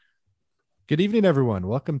Good evening, everyone.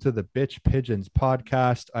 Welcome to the Bitch Pigeons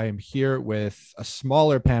podcast. I am here with a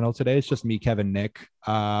smaller panel today. It's just me, Kevin, Nick.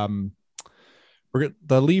 The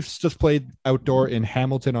Leafs just played outdoor in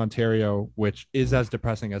Hamilton, Ontario, which is as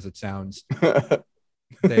depressing as it sounds.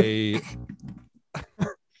 They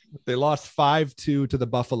they lost 5-2 to the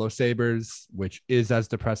Buffalo Sabres, which is as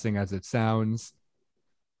depressing as it sounds.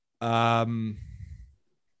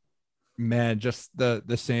 Man, just the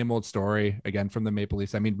same old story again from the Maple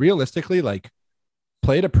Leafs. I mean, realistically, like,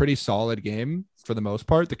 played a pretty solid game for the most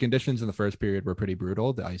part. The conditions in the first period were pretty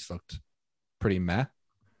brutal. The ice looked pretty meh,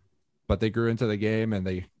 but they grew into the game and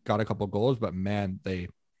they got a couple goals. But man,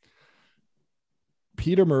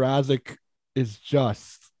 Peter Mrazek is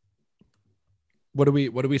just, what do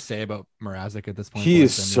we say about Mrazek at this point? He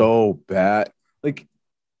is so bad. Like,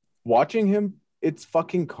 watching him, it's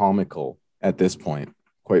fucking comical at this point,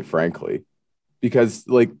 quite frankly, because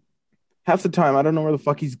like half the time I don't know where the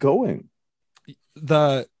fuck he's going.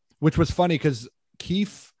 Which was funny because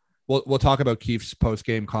Keefe, we'll talk about Keefe's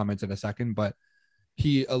post-game comments in a second, but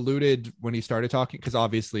he alluded when he started talking, because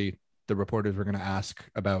obviously the reporters were going to ask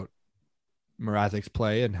about Mrazek's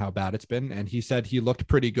play and how bad it's been, and he said he looked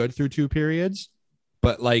pretty good through two periods,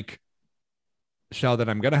 but like, Sheldon,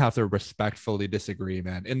 I'm going to have to respectfully disagree,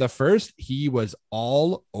 man. In the first, he was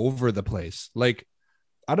all over the place. Like,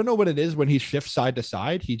 I don't know what it is when he shifts side to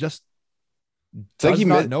side. He just does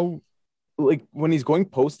not know. Like, when he's going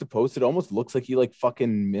post to post, it almost looks like he like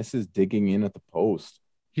fucking misses digging in at the post.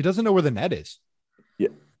 He doesn't know where the net is.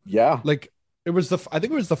 Yeah. Like, I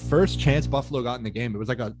think it was the first chance Buffalo got in the game. It was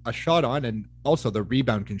like a shot on, and also the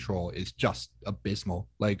rebound control is just abysmal.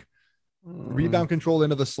 Like, rebound control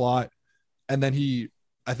into the slot, and then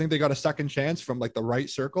I think they got a second chance from like the right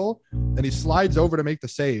circle, and he slides over to make the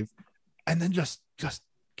save, and then just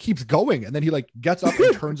keeps going, and then he like gets up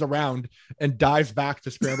and turns around and dives back to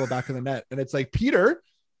scramble back to the net, and it's like, Peter,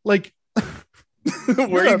 like,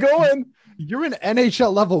 where are you going? You're an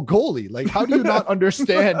NHL level goalie. Like, how do you not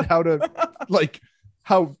understand how to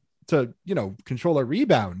control a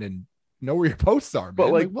rebound and know where your posts are, man?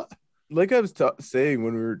 But like what? Like I was saying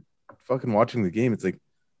when we were fucking watching the game, it's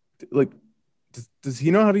like does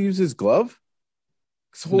he know how to use his glove?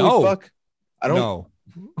 Holy fuck, I don't know.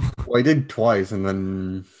 Well, I did twice, and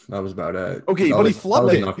then that was about it. Okay, but he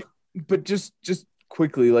flubbed it. But just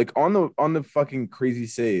quickly, like on the fucking crazy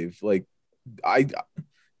save, like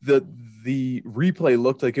the replay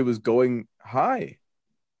looked like it was going high.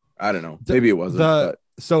 I don't know. Maybe it wasn't.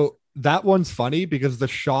 So that one's funny because the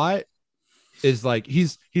shot is like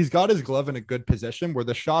he's got his glove in a good position where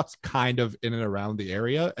the shot's kind of in and around the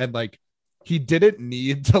area, and like, he didn't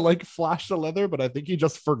need to like flash the leather, but I think he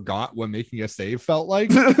just forgot what making a save felt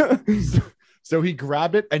like. So he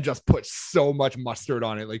grabbed it and just put so much mustard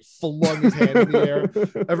on it, like flung his hand in the air.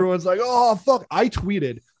 Everyone's like, oh, fuck. I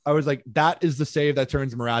tweeted, I was like, that is the save that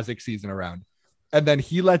turns Mrazek's season around. And then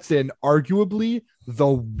he lets in arguably the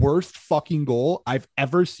worst fucking goal I've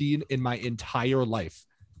ever seen in my entire life.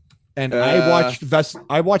 And I watched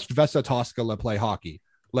Vesa Toskala play hockey.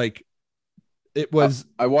 Like, it was.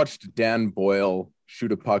 I watched Dan Boyle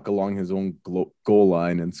shoot a puck along his own goal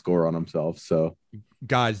line and score on himself. So,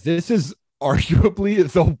 guys, this is arguably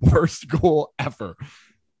the worst goal ever.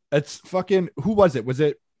 It's fucking. Who was it? Was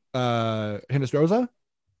it Hinostroza?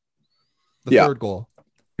 The third goal.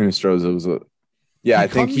 Hinostroza was I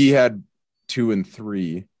think he had 2 and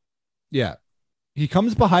 3. Yeah, he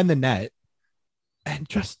comes behind the net and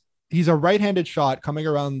he's a right-handed shot coming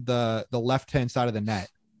around the left-hand side of the net.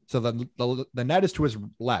 So the net is to his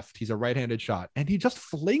left. He's a right-handed shot, and he just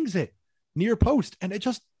flings it near post, and it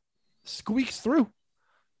just squeaks through.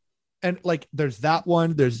 And like, there's that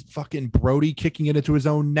one. There's fucking Brody kicking it into his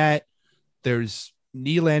own net. There's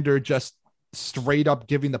Nylander just straight up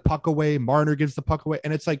giving the puck away. Marner gives the puck away,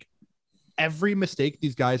 and it's like every mistake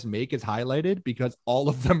these guys make is highlighted because all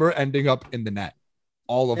of them are ending up in the net.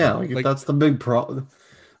 All of them. Like, that's the big problem.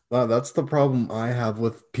 That's the problem I have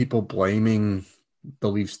with people blaming the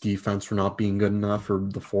Leafs defense for not being good enough, or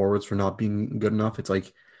the forwards for not being good enough. It's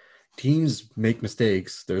like, teams make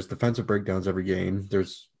mistakes. There's defensive breakdowns every game.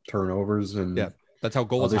 There's turnovers, and that's how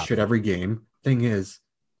goals happen. Shit every game. Thing is,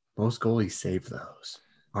 most goalies save those.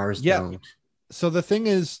 Ours don't. So the thing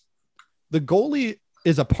is, the goalie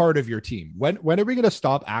is a part of your team. When are we going to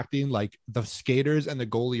stop acting like the skaters and the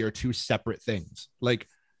goalie are two separate things? Like,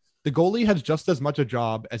 the goalie has just as much a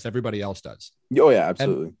job as everybody else does. Oh yeah,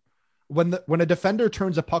 absolutely. And when a defender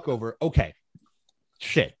turns a puck over, okay,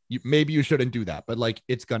 shit, maybe you shouldn't do that, but like,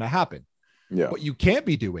 it's going to happen. Yeah. What you can't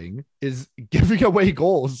be doing is giving away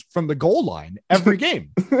goals from the goal line every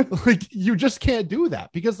game. Like, you just can't do that,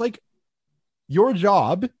 because like, your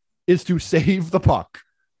job is to save the puck.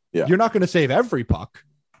 Yeah. You're not going to save every puck,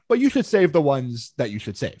 but you should save the ones that you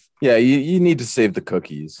should save. Yeah, you need to save the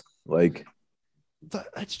cookies. Like,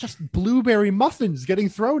 it's just blueberry muffins getting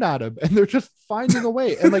thrown at him, and they're just finding a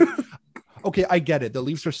way. And like, okay, I get it. The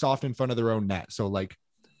Leafs are soft in front of their own net, so like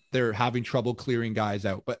they're having trouble clearing guys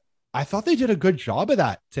out. But I thought they did a good job of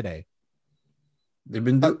that today. They've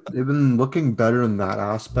been looking better in that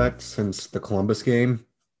aspect since the Columbus game,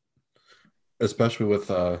 especially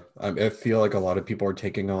with I feel like a lot of people are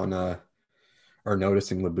taking on are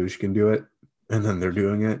noticing Labush can do it, and then they're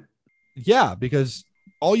doing it. Yeah, because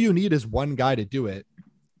all you need is one guy to do it,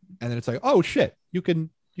 and then it's like, oh shit, you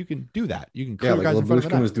can do that. You can clear guys in front of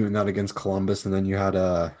the net. Was doing that against Columbus, and then you had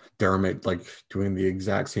Dermott like doing the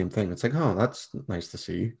exact same thing. It's like, oh, that's nice to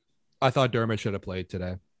see. I thought Dermott should have played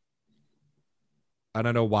today. I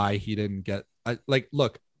don't know why he didn't get.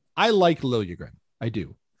 Look, I like Liljegren. I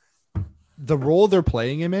do. The role they're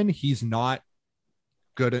playing him in, he's not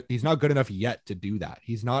good. He's not good enough yet to do that.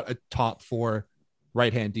 He's not a top 4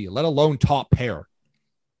 right-hand D, let alone top pair.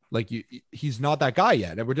 Like he's not that guy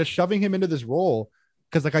yet, and we're just shoving him into this role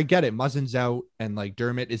because, like, I get it. Muzzin's out, and like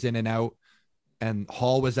Dermott is in and out, and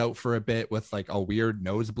Hall was out for a bit with like a weird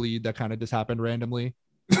nosebleed that kind of just happened randomly.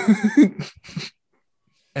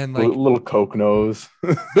 And like little Coke nose.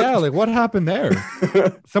 Yeah, like what happened there?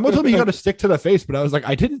 Someone told me you got to stick to the face, but I was like,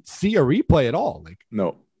 I didn't see a replay at all. Like,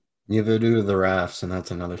 no, neither do the refs, and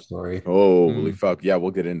that's another story. Holy fuck! Yeah,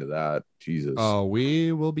 we'll get into that. Jesus. Oh,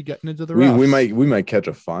 we will be getting into the refs. We might catch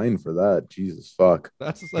a fine for that. Jesus fuck.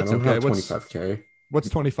 That's okay. 25K. What's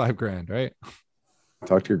 25 grand, right?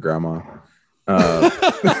 Talk to your grandma.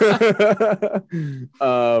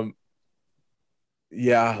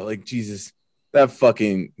 Yeah, like Jesus. That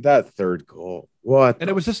third goal. What? And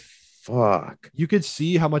it was just fuck. You could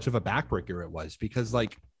see how much of a backbreaker it was because,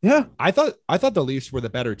 like, yeah, I thought the Leafs were the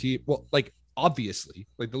better team. Well, like, obviously,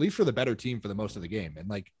 like the Leafs were the better team for the most of the game. And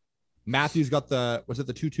like Matthews got was it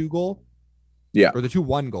the 2-2 goal? Yeah. Or the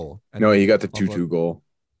 2-1 goal? And no, he got the 2-2 goal.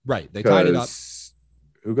 Right. They tied it up.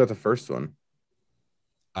 Who got the first one?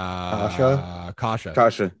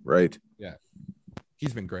 Kasha. Right. Yeah.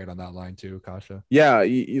 He's been great on that line too, Kasha. Yeah,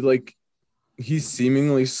 he's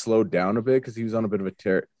seemingly slowed down a bit because he was on a bit of a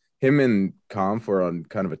tear. Him and Kampf were on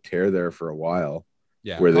kind of a tear there for a while.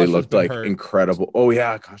 Yeah, where they looked like incredible. Oh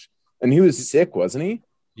yeah, gosh, and he was sick, wasn't he?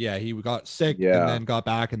 Yeah, he got sick and then got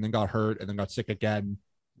back and then got hurt and then got sick again.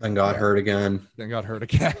 Then got hurt again.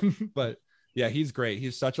 But yeah, he's great.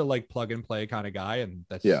 He's such a like plug and play kind of guy, and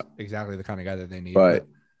that's exactly the kind of guy that they need. But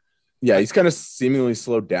yeah, he's kind of seemingly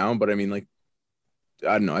slowed down. But I mean, like,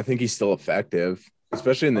 I don't know. I think he's still effective,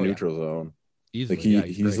 especially in the neutral zone. Easily, like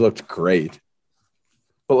he's looked great.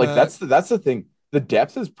 But like that's the thing. The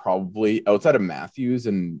depth is probably outside of Matthews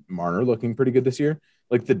and Marner looking pretty good this year.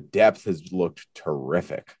 Like the depth has looked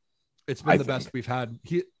terrific. It's been the best we've had.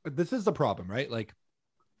 This is the problem, right? Like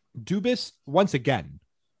Dubas once again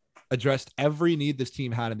addressed every need this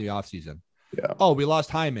team had in the offseason. Yeah. Oh, we lost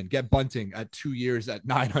Hyman. Get Bunting at 2 years at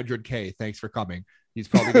 $900K. Thanks for coming. He's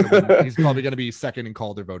probably going to be second in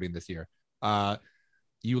Calder voting this year.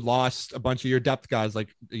 You lost a bunch of your depth guys,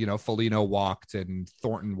 like, Foligno walked and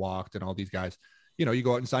Thornton walked and all these guys. You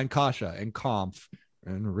go out and sign Kasha and Kampf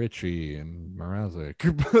and Richie and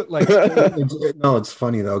Mrazek. Like, no, it's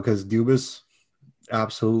funny though, because Dubas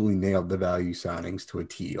absolutely nailed the value signings to a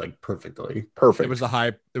T, like perfectly. Perfect. It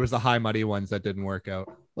was the high money ones that didn't work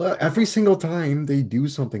out. Well, every single time they do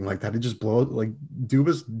something like that, it just blows. Like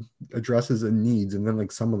Dubas addresses the needs, and then like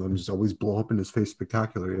some of them just always blow up in his face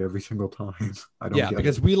spectacularly every single time. I don't. Yeah,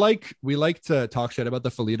 because we like to talk shit about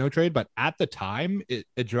the Foligno trade, but at the time it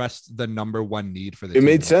addressed the number one need for the team. It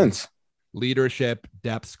made sense. Leadership,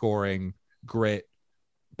 depth, scoring, grit,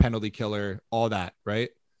 penalty killer, all that, right?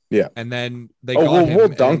 Yeah. And then they we'll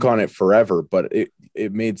dunk on it forever, but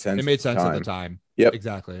it made sense. It made sense at the time. Yep.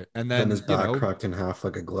 Exactly. And then his back cracked in half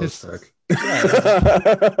like a glow stick.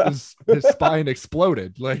 Yeah, his spine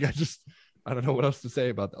exploded. Like I don't know what else to say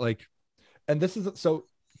about that. Like, and this is so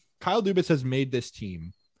Kyle Dubas has made this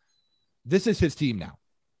team. This is his team now.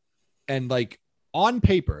 And like on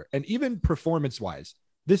paper and even performance-wise,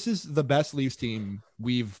 this is the best Leafs team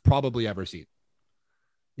we've probably ever seen.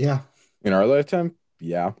 Yeah. In our lifetime?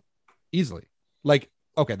 Yeah. Easily. Like,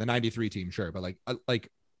 okay, the 93 team, sure. But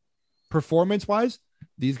like performance-wise,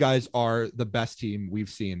 these guys are the best team we've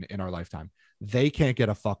seen in our lifetime. They can't get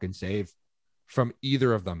a fucking save from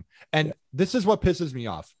either of them. And this is what pisses me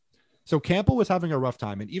off. So Campbell was having a rough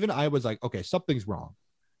time. And even I was like, okay, something's wrong.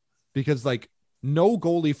 Because like no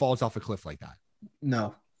goalie falls off a cliff like that.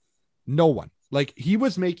 No one. Like he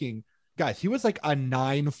was like a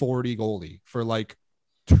 940 goalie for like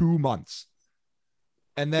 2 months.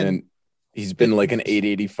 And then And he's been like an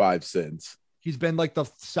 885 since. he's been like the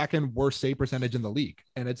second worst save percentage in the league.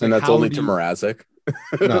 And it's And like, that's only to Mrazek.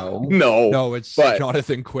 No. No, it's but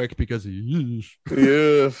Jonathan Quick because yeah,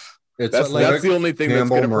 It's that's like the only thing that's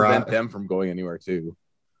Campbell, going to prevent Mraz- them from going anywhere too.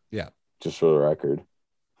 Yeah. Just for the record.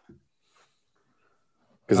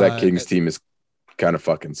 Because that Kings team is kind of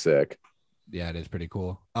fucking sick. Yeah, it is pretty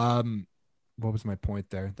cool. What was my point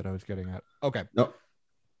there that I was getting at? Okay. Nope.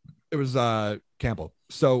 It was Campbell.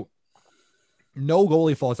 So no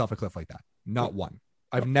goalie falls off a cliff like that. Not one.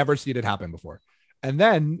 I've never seen it happen before. And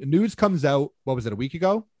then news comes out, what was it, a week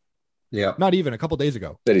ago? Yeah. Not even, a couple days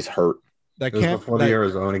ago. That he's hurt. That It was before the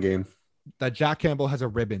Arizona game. That Jack Campbell has a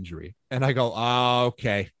rib injury. And I go, oh,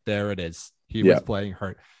 okay, there it is. He was playing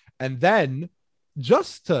hurt. And then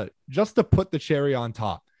just to put the cherry on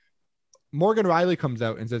top, Morgan Riley comes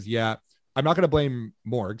out and says, yeah, I'm not going to blame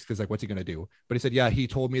Morgs because like, what's he going to do? But he said, yeah, he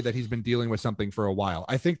told me that he's been dealing with something for a while.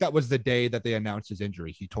 I think that was the day that they announced his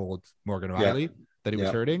injury. He told Morgan Riley that he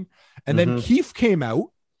was hurting. And then Keefe came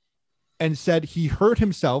out and said he hurt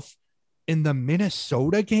himself in the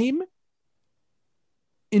Minnesota game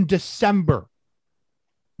in December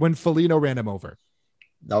when Foligno ran him over.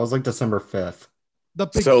 That was like December 5th.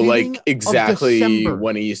 So like exactly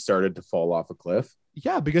when he started to fall off a cliff.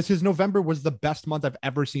 Yeah, because his November was the best month I've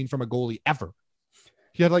ever seen from a goalie ever.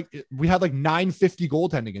 We had like 950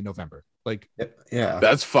 goaltending in November. Like, yeah,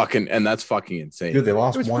 that's fucking insane. Dude, they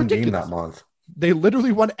lost one game that month. They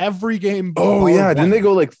literally won every game. Oh yeah, didn't they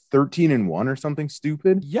go like 13-1 or something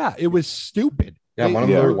stupid? Yeah, it was stupid. Yeah, one of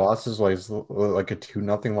their losses was like a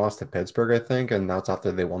 2-0 loss to Pittsburgh, I think, and that's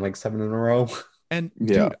after they won like 7 in a row. And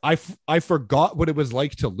dude, I forgot what it was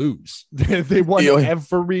like to lose. They won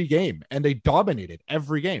every game and they dominated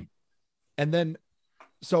every game. And then,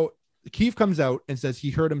 so Keefe comes out and says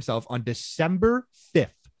he hurt himself on December 5th.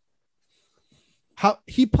 How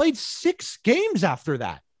he played 6 games after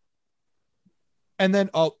that. And then,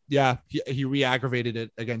 he re-aggravated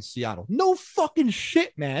it against Seattle. No fucking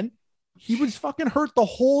shit, man. He was fucking hurt the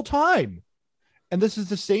whole time. And this is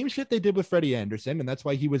the same shit they did with Freddie Anderson. And that's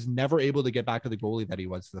why he was never able to get back to the goalie that he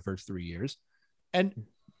was the first 3 years. And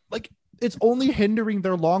like, it's only hindering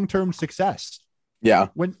their long-term success. Yeah.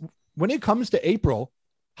 When it comes to April,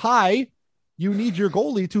 you need your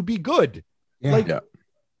goalie to be good. Yeah.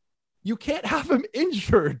 You can't have him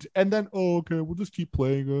injured and then, okay, we'll just keep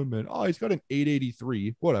playing him. And he's got an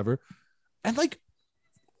 883, whatever. And like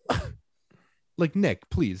Nick,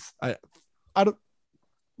 please, I don't,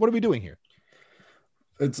 what are we doing here?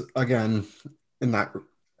 It's again in that,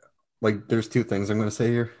 like, there's 2 things I'm going to say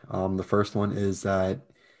here. The first one is that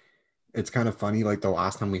it's kind of funny. Like the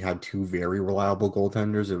last time we had 2 very reliable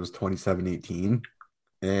goaltenders, it was 27-18.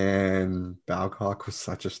 And Babcock was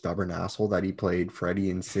such a stubborn asshole that he played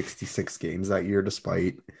Freddie in 66 games that year,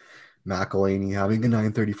 despite McElhaney having a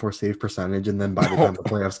 934 save percentage. And then by the time the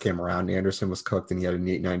playoffs came around, Anderson was cooked and he had an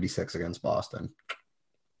 896 against Boston.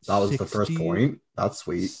 That was the first point. That's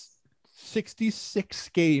sweet. 66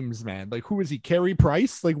 games, man. Like, who is he? Carey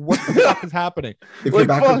Price? Like, what the fuck is happening? If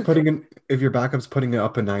your backup's putting it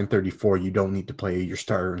up a 934, you don't need to play your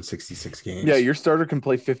starter in 66 games. Yeah, your starter can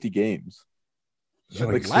play 50 games.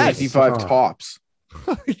 Like less. 65 tops.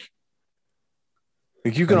 Like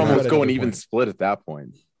you can almost go an even split at that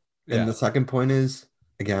point. And the second point is,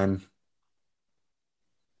 again,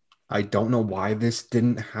 I don't know why this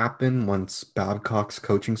didn't happen once Babcock's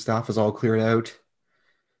coaching staff is all cleared out.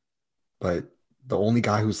 But the only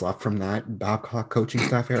guy who's left from that Babcock coaching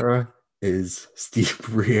staff era is Steve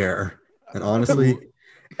Briere. And honestly,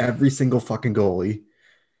 every single fucking goalie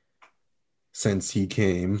since he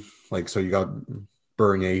came, like, so you got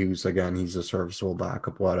Bernier, who's, again, he's a serviceable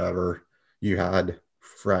backup, whatever. You had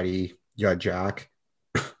Freddie, you had Jack.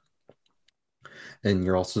 And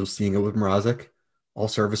you're also seeing it with Mrazek, all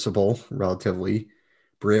serviceable, relatively.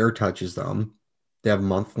 Briere touches them. They have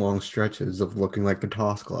month-long stretches of looking like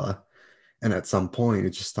Petoskla. And at some point,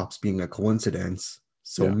 it just stops being a coincidence.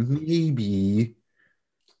 So maybe...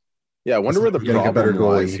 Yeah, I wonder where the problem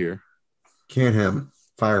lies here. Can't him.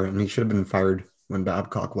 Fire him. He should have been fired when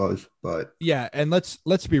Babcock was. But yeah, and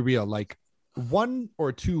let's be real. Like, 1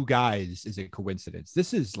 or 2 guys is a coincidence.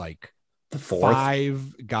 This is like the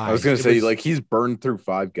 5 guys. I was going to say, like, he's burned through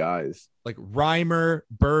 5 guys. Like, Reimer,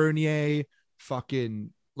 Bernier,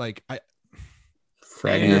 fucking, like...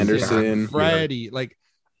 Freddie Anderson. Freddie, like...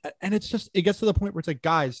 And it's just, it gets to the point where it's like,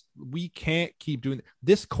 guys, we can't keep doing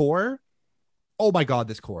this core. Oh my God,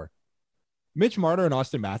 this core. Mitch Marner and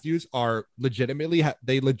Austin Matthews are legitimately,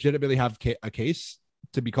 they legitimately have a case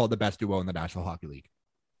to be called the best duo in the National Hockey League.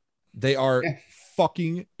 They are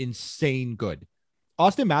fucking insane good.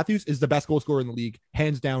 Austin Matthews is the best goal scorer in the league,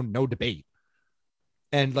 hands down, no debate.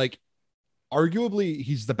 And like, arguably,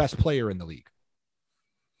 he's the best player in the league.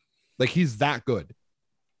 Like, he's that good.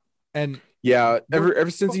 And yeah, ever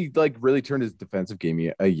since he like really turned his defensive game,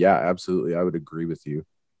 yeah, absolutely, I would agree with you.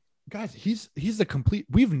 Guys, he's the complete.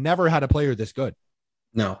 We've never had a player this good.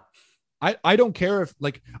 No. I don't care if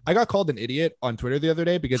like I got called an idiot on Twitter the other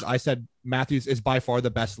day because I said Matthews is by far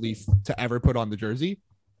the best Leaf to ever put on the jersey.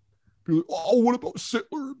 People like, oh, what about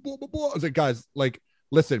Sittler? Blah blah blah. I was like, guys, like,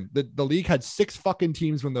 listen, the league had 6 fucking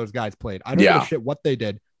teams when those guys played. I don't give a shit what they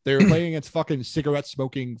did. They were playing against fucking cigarette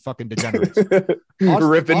smoking fucking degenerates.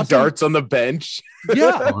 Ripping darts on the bench.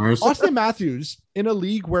 Yeah. Austin Matthews in a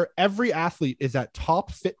league where every athlete is at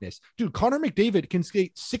top fitness. Dude, Connor McDavid can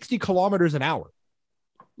skate 60 kilometers an hour.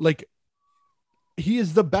 Like, he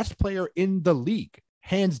is the best player in the league,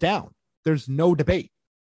 hands down. There's no debate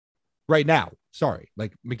right now. Sorry.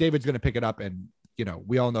 Like, McDavid's going to pick it up, and, you know,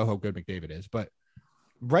 we all know how good McDavid is. But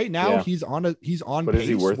right now, he's on But pace. Is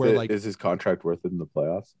he worth where, it? like, is his contract worth it in the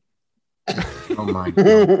playoffs? Oh, my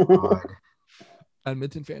God.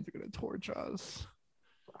 Edmonton fans are going to torch us.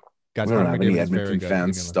 Guys, We don't Connor have McDavid any is very Edmonton good.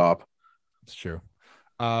 fans. Stop. It's true.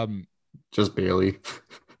 Just Bailey.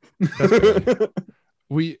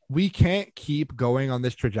 We can't keep going on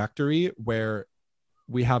this trajectory where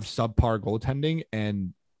we have subpar goaltending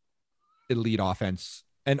and elite offense.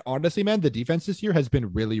 And honestly, man, the defense this year has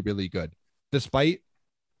been really, really good. They've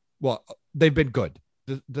been good.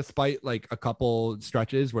 Despite like a couple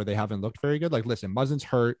stretches where they haven't looked very good. Like, listen, Muzzin's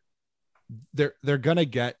hurt. They're gonna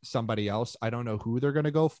get somebody else. I don't know who they're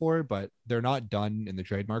gonna go for, but they're not done in the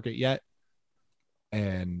trade market yet.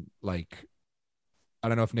 And like, I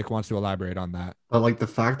don't know if Nick wants to elaborate on that. But like the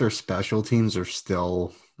fact their special teams are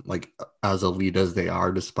still like as elite as they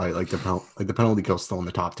are, despite like the penalty kill still in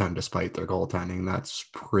the top 10 despite their goaltending, that's a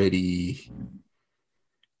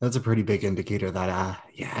pretty big indicator that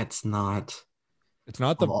it's not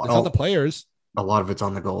the players. A lot of it's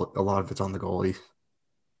on the goal. A lot of it's on the goalie.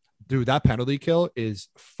 Dude, that penalty kill is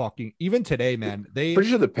fucking. Even today, man. Pretty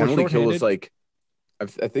sure the penalty kill is like, I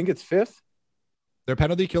think it's 5th. Their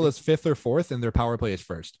penalty kill is 5th or 4th, and their power play is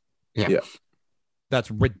 1st. Yeah.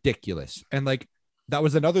 That's ridiculous. And like, that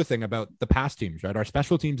was another thing about the past teams, right? Our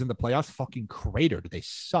special teams in the playoffs fucking cratered. They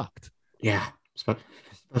sucked. Yeah.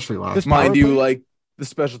 Especially last. Mind you, like, the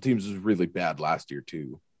special teams was really bad last year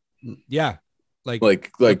too. Yeah. Like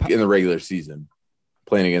in the regular season,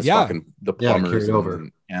 playing against fucking the Plumbers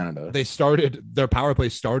in Canada. Their power play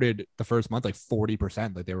started the first month like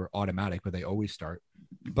 40%. Like, they were automatic, but they always start.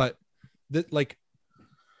 But this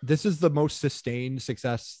is the most sustained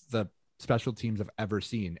success the special teams have ever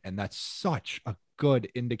seen. And that's such a good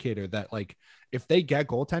indicator that, like, if they get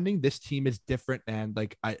goaltending, this team is different. And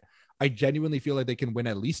like, I genuinely feel like they can win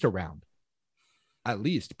at least a round. At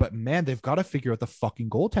least. But man, they've got to figure out the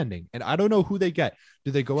fucking goaltending. And I don't know who they get.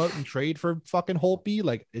 Do they go out and trade for fucking Holtby?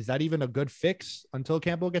 Like, is that even a good fix until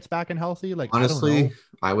Campbell gets back and healthy? Like, honestly,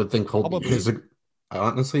 I would think Holtby is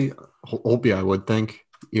Holtby, I would think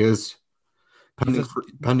is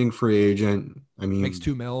pending free agent. I mean, makes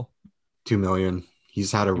 $2 million.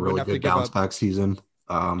 He's had a really good bounce back season.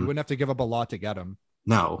 You wouldn't have to give up a lot to get him.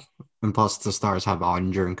 No. And plus the Stars have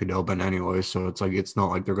Ottinger and Khudobin anyway, so it's like it's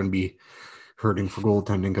not like they're going to be hurting for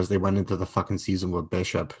goaltending because they went into the fucking season with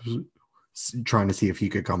Bishop trying to see if he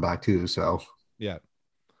could come back too. So yeah.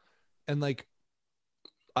 And like,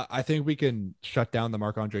 I think we can shut down the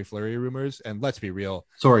Marc-Andre Fleury rumors. And let's be real.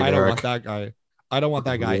 Sorry, I don't Derek. want that guy. I don't want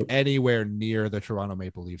that guy anywhere near the Toronto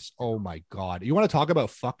Maple Leafs. Oh my God. You want to talk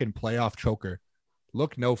about fucking playoff choker?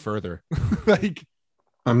 Look no further. Like,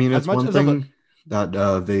 I mean, it's one thing that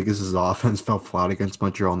Vegas's offense fell flat against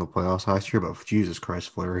Montreal in the playoffs last year, but Jesus Christ,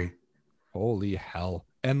 Fleury. Holy hell.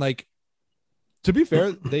 And like, to be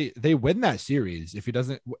fair, they win that series. If he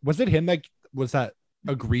doesn't, was it him that was that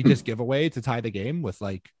egregious giveaway to tie the game with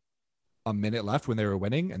like a minute left when they were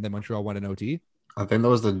winning, and then Montreal won an OT? I think that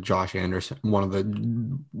was the Josh Anderson, one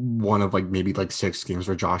of like maybe like 6 games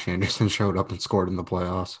where Josh Anderson showed up and scored in the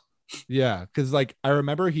playoffs. Yeah, because like I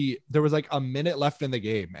remember there was like a minute left in the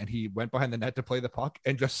game, and he went behind the net to play the puck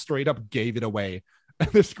and just straight up gave it away. And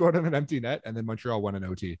they scored on an empty net, and then Montreal won an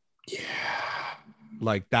OT. Yeah,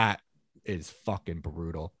 like that is fucking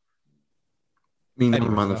brutal. I mean,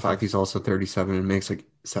 never mind the fact he's also 37 and makes like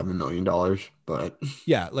 $7 million, but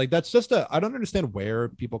yeah, like that's just I don't understand where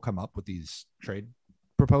people come up with these trade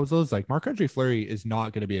proposals. Like Marc-Andre Fleury is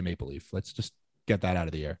not going to be a Maple Leaf. Let's just get that out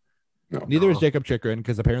of the air. Neither is Jacob Chychrun,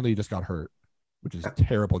 because apparently he just got hurt, which is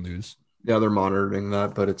terrible news. Yeah, they're monitoring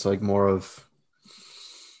that, but it's like more of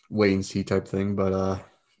wait and see type thing. But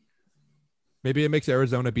Maybe it makes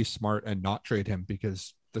Arizona be smart and not trade him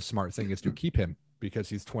because the smart thing is to keep him because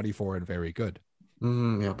he's 24 and very good.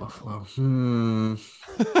 Yeah, Buffalo.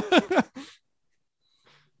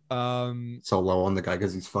 So low on the guy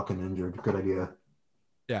because he's fucking injured. Good idea.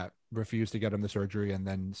 Yeah, refuse to get him the surgery and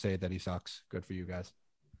then say that he sucks. Good for you guys.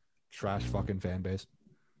 Trash fucking fan base.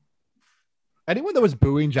 Anyone that was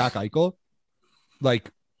booing Jack Eichel,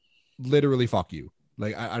 like, literally fuck you.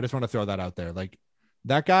 Like, I just want to throw that out there. Like,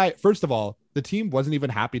 that guy, first of all, the team wasn't even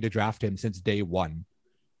happy to draft him since day one.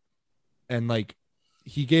 And, like,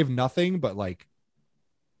 he gave nothing but, like,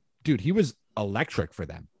 dude, he was electric for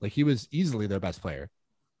them. Like, he was easily their best player.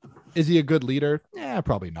 Is he a good leader? Yeah,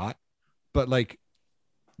 probably not. But, like,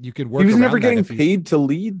 you could work. He was around never that getting if paid to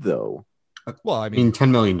lead, though. Well, I I mean, mean, $10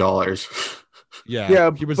 million.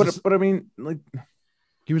 yeah, He was. But I mean, like,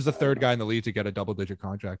 he was the third guy in the league to get a double-digit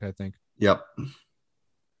contract. I think Yep.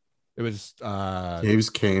 it was. Dave's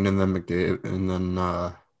Kane and then McDavid and then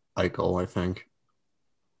Eichel, I think.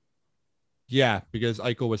 Yeah, because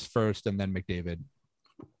Eichel was first, and then McDavid.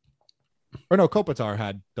 Or no, Kopitar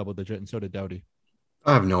had double-digit, and so did Doughty.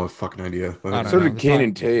 I have no fucking idea. I don't so know. did Kane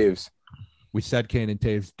and Taves. We said Kane and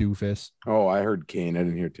Taves, doofus. Oh, I heard Kane. I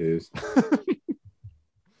didn't hear Taves.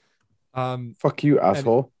 Fuck you,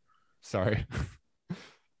 asshole. Sorry.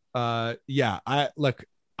 Yeah, I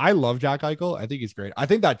love Jack Eichel. I think he's great. I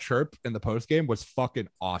think that chirp in the post game was fucking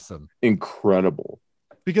awesome. Incredible.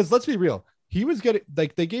 Because let's be real, he was getting,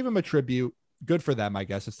 like, they gave him a tribute. Good for them, I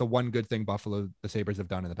guess. It's the one good thing the Sabres have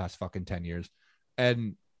done in the past fucking 10 years.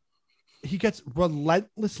 And he gets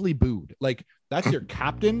relentlessly booed. Like, that's your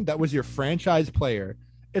captain. That was your franchise player.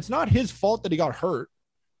 It's not his fault that he got hurt.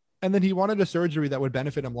 And then he wanted a surgery that would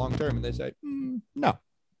benefit him long term. And they say, no.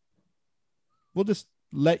 We'll just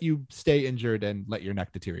let you stay injured and let your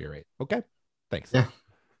neck deteriorate. Okay? Thanks. Yeah.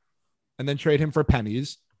 And then trade him for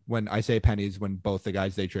pennies. When I say pennies, when both the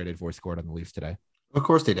guys they traded for scored on the Leafs today. Of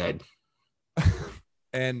course they did.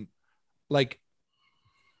 And, like,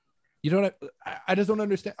 you don't. I just don't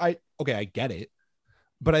understand. I get it,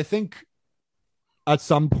 but I think at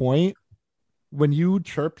some point when you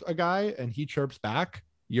chirp a guy and he chirps back,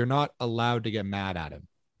 you're not allowed to get mad at him.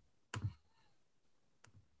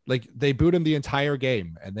 Like, they booed him the entire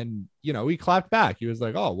game, and then, you know, he clapped back. He was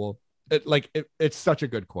like, "Oh well." It's such a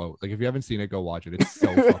good quote. Like, if you haven't seen it, go watch it. It's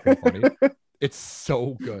so fucking funny. It's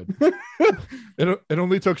so good. It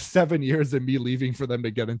only took 7 years of me leaving for them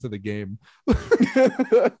to get into the game.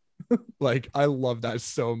 Like, I love that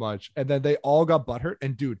so much. And then they all got butthurt.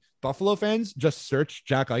 And dude, Buffalo fans just searched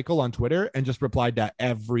Jack Eichel on Twitter and just replied to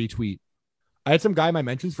every tweet. I had some guy in my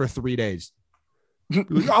mentions for 3 days.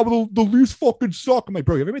 Like, oh, the Leafs fucking suck. I'm like,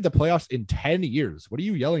 bro, you haven't made the playoffs in 10 years. What are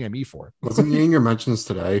you yelling at me for? Wasn't he in your mentions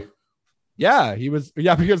today? Yeah, he was.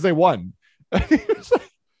 Yeah, because they won. He's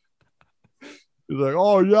like,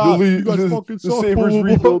 oh yeah, you guys fucking the suck. Sabres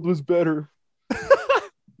rebuild was better.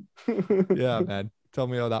 Yeah, man. Tell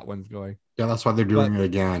me how that one's going. Yeah, that's why they're doing it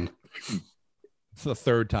again. It's the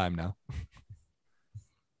third time now.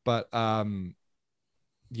 But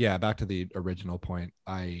yeah, back to the original point.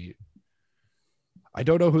 I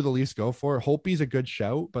don't know who the Leafs go for. Holtby's a good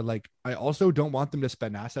shout, but, like, I also don't want them to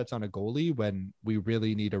spend assets on a goalie when we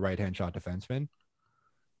really need a right-hand shot defenseman.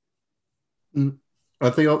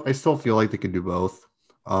 I still feel like they could do both.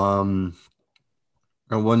 I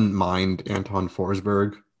wouldn't mind Anton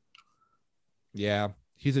Forsberg. Yeah,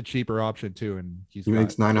 he's a cheaper option too, and he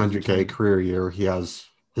makes $900K career year. He has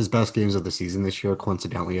his best games of the season this year,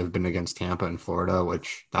 coincidentally, have been against Tampa and Florida,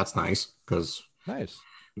 which that's nice because nice.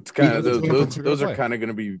 It's kind of those are kind of going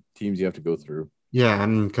to be teams you have to go through. Yeah,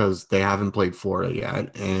 and because they haven't played Florida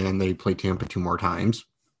yet, and they play Tampa 2 more times.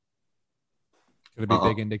 Going to be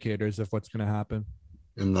big indicators of what's going to happen.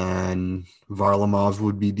 And then Varlamov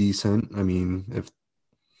would be decent. I mean,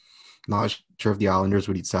 not sure if the Islanders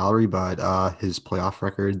would eat salary, but his playoff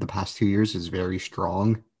record the past 2 years is very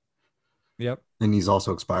strong. Yep. And he's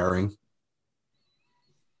also expiring.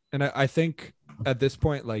 And I think at this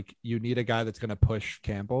point, like, you need a guy that's going to push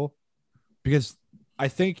Campbell, because I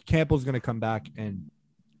think Campbell's going to come back and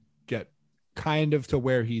get kind of to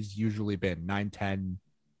where he's usually been, 910,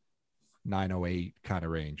 908 kind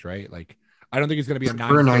of range, right? Like, I don't think he's going to be a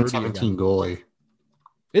 917 goalie.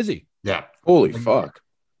 Is he? Yeah. Holy fuck.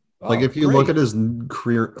 Like, if you look at his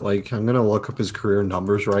career, like, I'm going to look up his career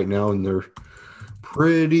numbers right now, and they're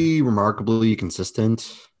pretty remarkably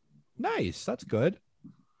consistent. Nice. That's good.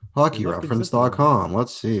 HockeyReference.com.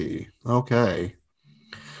 Let's see. Okay.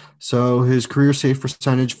 So his career save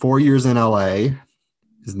percentage, 4 years in LA,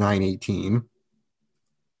 is 918.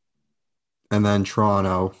 And then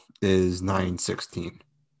Toronto is 916.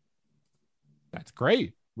 That's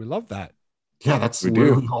great. We love that. Yeah, that's We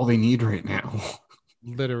literally do. all they need right now.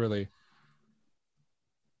 Literally.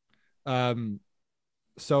 Um,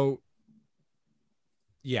 so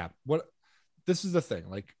yeah, what this is the thing.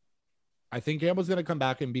 Like, I think Campbell's gonna come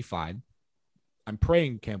back and be fine. I'm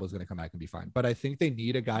praying Campbell's gonna come back and be fine, but I think they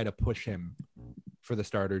need a guy to push him for the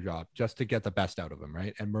starter job just to get the best out of him,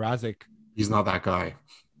 right? And Mrazek, He's not that guy.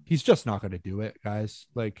 he's just not gonna do it, guys.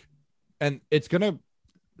 Like, and it's gonna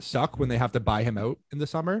suck when they have to buy him out in the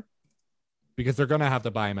summer because they're gonna have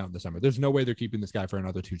to buy him out in the summer. There's no way they're keeping this guy for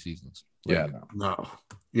another 2 seasons. Like, Yeah, no. No.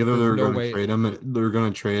 Either there's they're no going to way. trade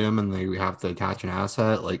him, and they have to attach an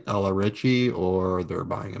asset like Ella Ritchie, or they're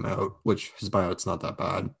buying him out, which his buyout's not that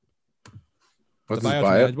bad. The What's his buyout's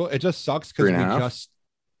buyout? manageable. It just sucks Three because and a we half?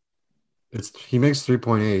 just He makes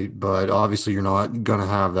 3.8, but obviously you're not gonna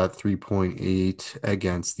have that 3.8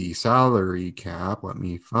 against the salary cap. Let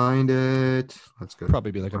me find it. Let's go.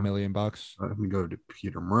 probably be like $1 million. Let me go to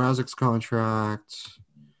Peter Mrazek's contract.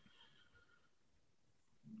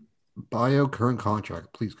 Bio current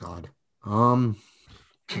contract, please God.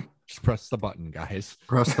 Just press the button, guys.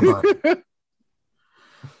 Press the button.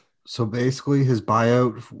 So basically his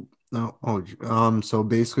buyout no so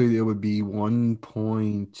basically it would be 1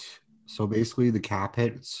 point, so basically the cap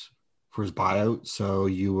hits for his buyout, so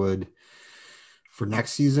you would for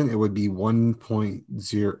next season it would be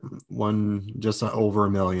 1.01, just over a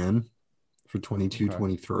million for 22 Okay.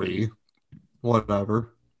 23,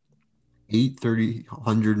 whatever.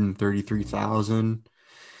 133,000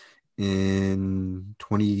 in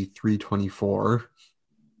 23 24,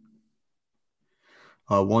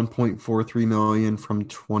 1.43 million from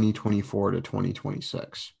 2024 to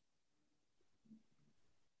 2026.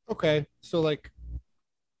 Okay. So like,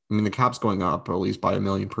 I mean, the cap's going up at least by a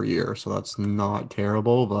million per year, so that's not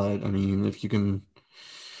terrible. But I mean,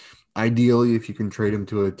 ideally, if you can trade him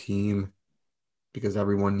to a team, because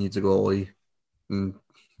everyone needs a goalie, and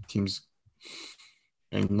teams,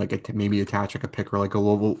 and like maybe attach like a pick or like a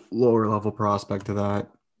lower level prospect to that,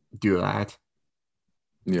 do that.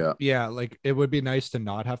 Yeah. yeah, like it would be nice to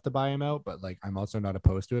not have to buy him out, but like I'm also not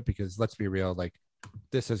opposed to it because let's be real, like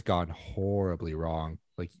this has gone horribly wrong.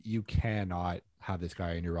 Like you cannot have this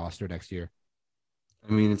guy in your roster next year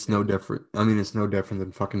I mean, it's no different. I mean, it's no different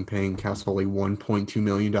than fucking paying Castle $1.2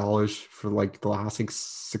 million for like the last like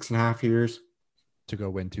 6.5 years. to go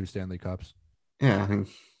win 2 Stanley Cups. Yeah, I think,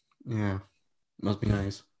 yeah, must be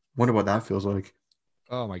nice. Wonder what that feels like.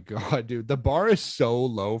 Oh my god, dude. The bar is so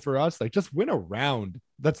low for us. Like just win a round.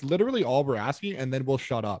 That's literally all we're asking, and then we'll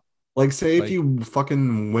shut up. Like, say if Like, you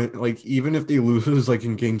fucking win, like even if they lose like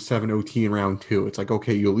in game 7 OT in round 2, it's like,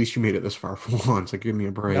 okay, at least you made it this far for once. Like, give me a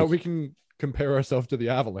now break. we can compare ourselves to the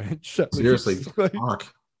Avalanche at Seriously, least. Like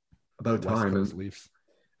fuck. About West time. Coast Leafs.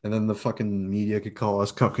 And then the fucking media could call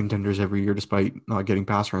us cup contenders every year despite not getting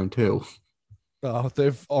past round 2. Oh,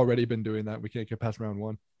 they've already been doing that. We can't get past round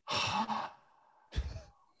 1.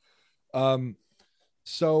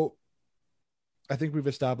 So I think we've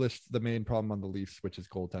established the main problem on the Leafs, which is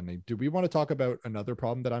goaltending. Do we want to talk about another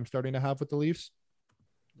problem that I'm starting to have with the Leafs?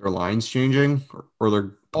 Their lines changing, or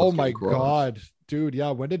their Oh pucks my getting crossed. god, dude. Yeah,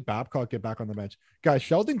 when did Babcock get back on the bench? Guys,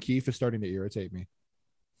 Sheldon Keefe is starting to irritate me.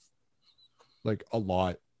 Like a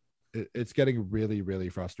lot. It's getting really, really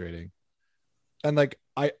frustrating. And like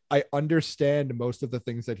I understand most of the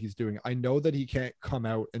things that he's doing. I know that he can't come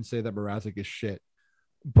out and say that Mrazek is shit,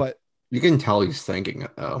 but You can tell he's thinking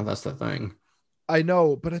it though. That's the thing. I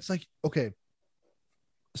know, but it's like, okay.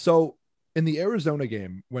 So in the Arizona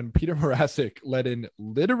game, when Peter Mrazek let in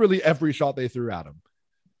literally every shot they threw at him,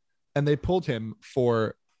 and they pulled him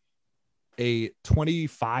for a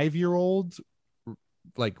 25-year-old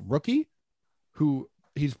like rookie who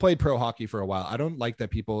he's played pro hockey for a while. I don't like that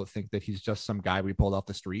people think that he's just some guy we pulled off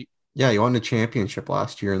the street. Yeah, he won a championship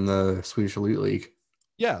last year in the Swedish Elite League.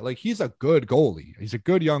 Yeah, like he's a good goalie. He's a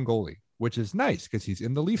good young goalie, which is nice because he's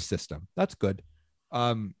in the Leaf system. That's good.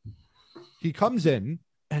 He comes in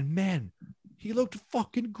and man, he looked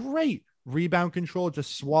fucking great. Rebound control,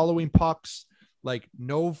 just swallowing pucks, like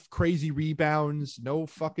no crazy rebounds, no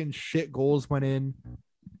fucking shit goals went in.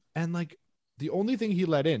 And like the only thing he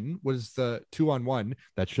let in was the 2-on-1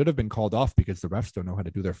 that should have been called off because the refs don't know how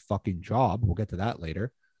to do their fucking job. We'll get to that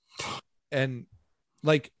later. And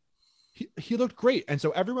like he looked great. And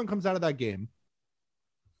so everyone comes out of that game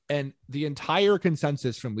and the entire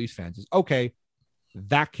consensus from Leafs fans is, okay,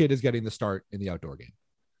 that kid is getting the start in the outdoor game.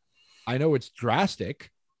 I know it's drastic,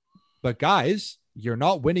 but guys, you're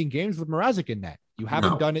not winning games with Mrazek in net. You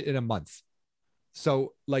haven't done it in a month.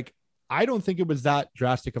 So like, I don't think it was that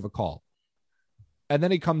drastic of a call. And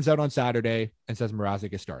then he comes out on Saturday and says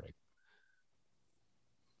Mrazek is starting.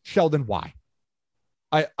 Sheldon, why?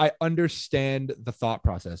 I understand the thought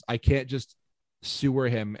process. I can't just sewer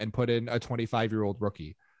him and put in a 25-year-old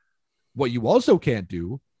rookie. What you also can't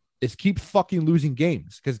do is keep fucking losing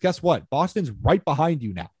games, because guess what? Boston's right behind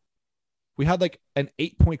you now. We had like an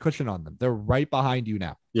 8-point cushion on them. They're right behind you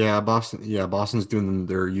now. Yeah, Boston. Yeah, Boston's doing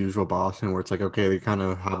their usual Boston, where it's like, okay, they kind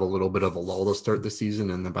of have a little bit of a lull to start the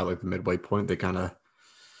season, and then by like the midway point, they kind of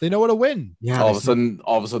They know what to win. yeah. All of a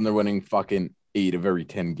sudden, they're winning fucking 8 of every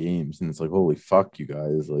 10 games, and it's like, holy fuck, you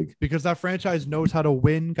guys! Like, Because that franchise knows how to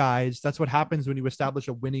win, guys. That's what happens when you establish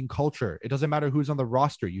a winning culture. It doesn't matter who's on the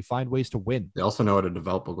roster. You find ways to win. They also know how to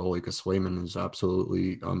develop a goalie, because Swayman is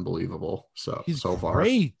absolutely unbelievable. So He's so far,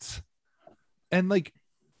 great. And like,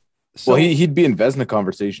 so well, he'd be in Vesna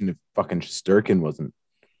conversation if fucking Shesterkin wasn't.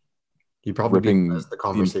 he'd probably ripping be the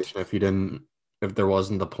conversation if there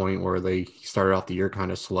wasn't the point where they started off the year kind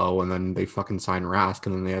of slow, and then they fucking signed Rask,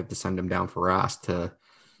 and then they had to send him down for Rask to have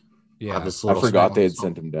yeah. this I little. forgot they had so-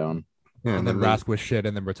 sent him down Yeah, And then they- Rask was shit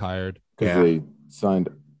and then retired. because Yeah. they signed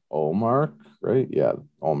Allmark, right? Yeah,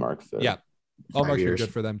 Allmark's there. Yeah. All marks been years.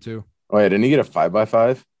 good for them too. Oh yeah, didn't he get a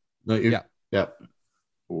 5x5? No, Yeah. yeah.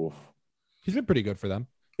 Oof. He's been pretty good for them.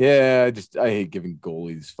 Yeah, I hate giving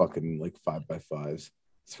goalies fucking like 5x5s.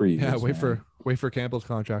 3 years. Yeah, wait man. for Campbell's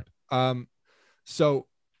contract. So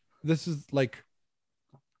this is like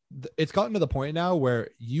it's gotten to the point now where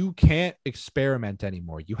you can't experiment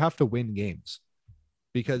anymore. You have to win games.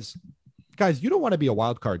 Because guys, you don't want to be a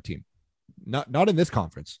wild card team. Not in this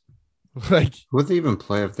conference. Like, Who would they even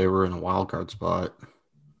play if they were in a wild card spot?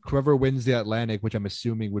 whoever wins the Atlantic, which I'm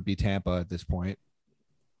assuming would be Tampa at this point.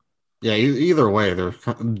 Yeah, either way, they're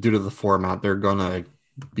due to the format, they're gonna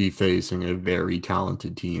be facing a very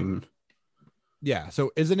talented team. Yeah.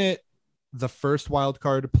 So isn't it the first wild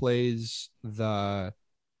card plays the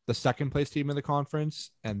second place team in the conference,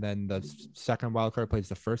 and then the second wild card plays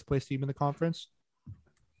the first place team in the conference?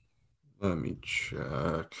 Let me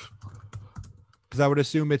check. Because I would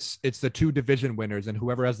assume it's the 2 division winners, and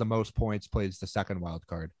whoever has the most points plays the second wild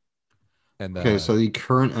card. And Okay, so the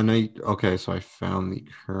current okay, so I found the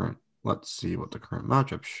current. Let's see what the current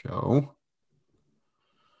matchups show.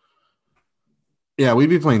 Yeah, we'd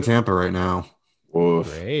be playing Tampa right now.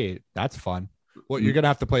 Oof. great, that's fun. Well, you're gonna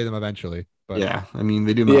have to play them eventually, but Yeah, I mean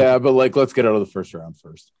they do. Yeah, but like, let's get out of the first round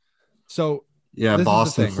first. So Yeah, this is the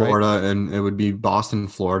Boston, thing, right? Florida, and it would be Boston,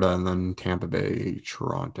 Florida, and then Tampa Bay,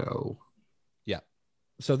 Toronto.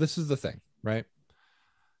 So this is the thing, right?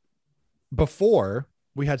 Before,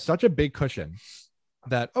 we had such a big cushion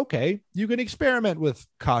that, okay, you can experiment with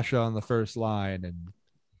Kasha on the first line and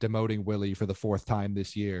demoting Willie for the 4th time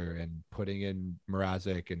this year and putting in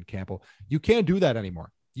Mrazek and Campbell. You can't do that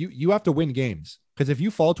anymore. You have to win games, because if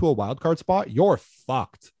you fall to a wild card spot, you're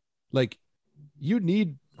fucked. Like, you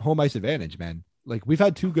need home ice advantage, man. Like, we've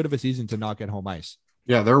had too good of a season to not get home ice.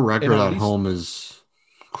 Yeah, their record at at least- home is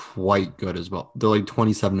quite good as well. They're like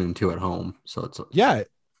 27-2 at home, so it's Yeah,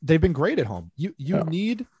 they've been great at home. You Yeah.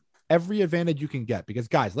 need every advantage you can get, because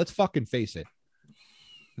guys, let's fucking face it.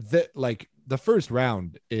 The first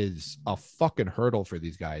round is a fucking hurdle for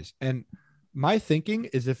these guys. And my thinking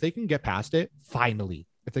is, if they can get past it,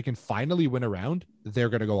 if they can finally win a round, they're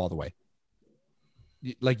going to go all the way.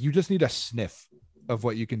 Like, you just need a sniff of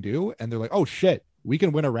what you can do. And they're like, oh shit, we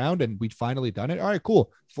can win a round and we'd finally done it. All right,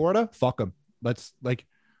 cool. Florida, fuck them. Let's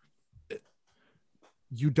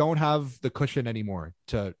you don't have the cushion anymore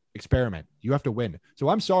to experiment. You have to win. So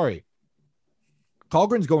I'm sorry.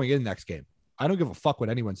 Colgren's going in next game. I don't give a fuck what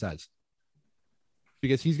anyone says,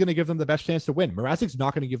 because he's going to give them the best chance to win. Mrazek's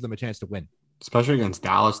not going to give them a chance to win. especially against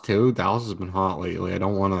Dallas too. Dallas has been hot lately. I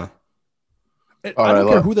don't want to. I don't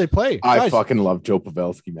care who they play. I Guys, fucking love Joe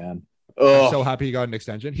Pavelski, man. I'm Ugh. so happy he got an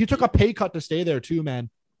extension. He took a pay cut to stay there too, man.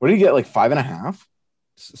 What did he get? Like 5.5?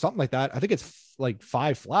 Something like that. I think it's like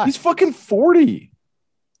 5 flat. He's fucking 40.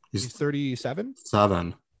 He's 37.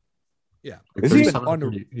 7. Yeah. Like Is he? 37,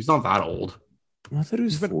 30. He's not that old. I thought he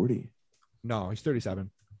was He's been- 40. No, he's 37.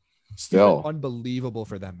 He's been Still. unbelievable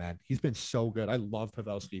for them, man. He's been so good. I love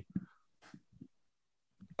Pavelski.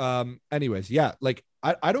 Anyways, yeah, like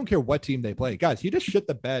I don't care what team they play. Guys, he just shit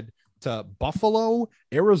the bed to Buffalo,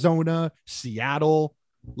 Arizona, Seattle.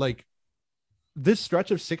 Like, this stretch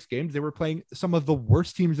of 6 games, they were playing some of the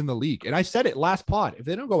worst teams in the league. And I said it last pod. If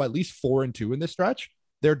they don't go at least 4-2 in this stretch,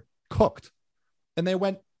 they're cooked. And they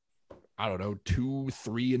went, I don't know,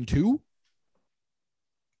 2-3-2.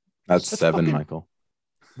 That's That's 7, fucking- Michael.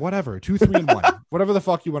 Whatever, 2-3-1, whatever the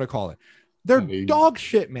fuck you want to call it. They're Hey. dog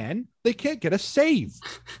shit, man. They can't get a save.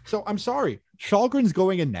 So I'm sorry. Shalgren's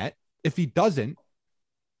going in net. If he doesn't,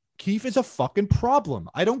 Keefe is a fucking problem.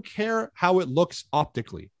 I don't care how it looks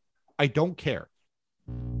optically. I don't care.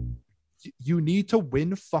 you need to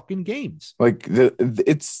win fucking games. Like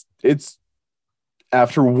it's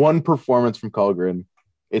after one performance from Kallgren,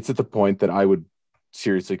 it's at the point that I would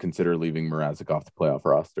seriously consider leaving Mrazek off the playoff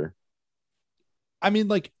roster. I mean,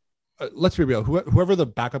 like, let's be real. Whoever the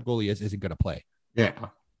backup goalie isn't going to play. Yeah.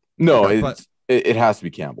 No, Yeah, it has to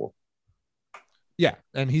be Campbell. Yeah,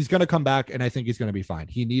 and he's going to come back, and I think he's going to be fine.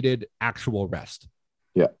 He needed actual rest.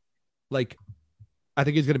 Yeah. Like, I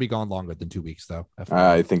think he's going to be gone longer than 2 weeks, though.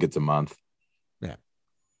 I think it's a month.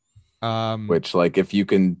 Yeah. Which, like, if you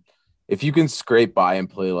can scrape by and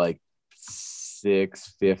play like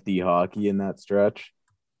 650 hockey in that stretch,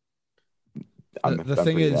 I'm thing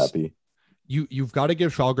pretty is, happy. You've got to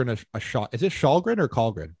give Shalgren a shot. Is it Shalgren or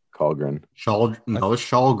Kallgren? Kallgren. No, it's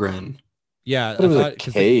Shalgren. Yeah, It was a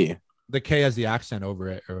K. The K has the accent over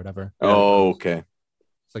it or whatever. Oh, okay.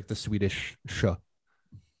 It's like the Swedish sh.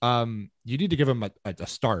 You need to give him a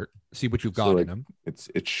start. See what you've got So, like, in him. It's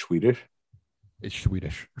Swedish. It's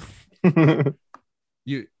Swedish.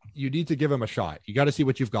 You need to give him a shot. You got to see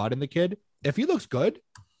what you've got in the kid. If he looks good,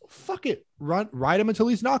 fuck it. Ride him until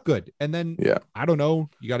he's not good. And then I don't know.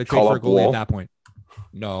 You got to trade for a goalie at that point.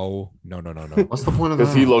 No. What's the point of that?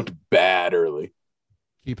 Because he looked bad early.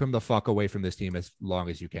 Keep him the fuck away from this team as long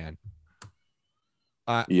as you can.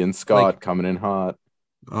 Ian Scott coming in hot.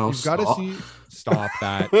 Oh, you've got to see. Stop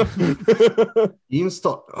that. Ian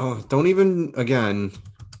Scott. Oh, don't even again.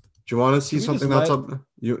 Do you want to see something that's up?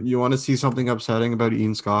 You want to see something upsetting about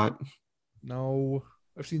Ian Scott? No,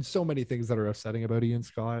 I've seen so many things that are upsetting about Ian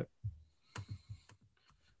Scott.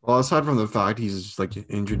 Well, aside from the fact he's like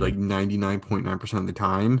injured like 99.9% of the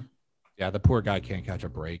time. Yeah, the poor guy can't catch a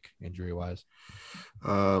break injury wise.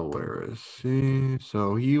 Where is he?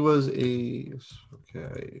 So he was a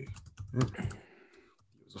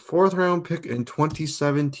fourth round pick in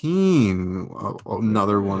 2017.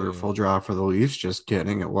 Another wonderful draft for the Leafs. Just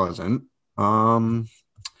kidding, it wasn't.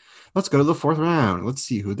 Let's go to the fourth round. Let's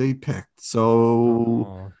see who they picked.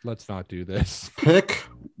 So let's not do this. Pick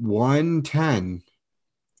 110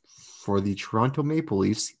 for the Toronto Maple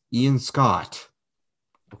Leafs, Ian Scott.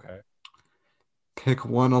 Okay. Pick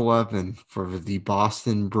 111 for the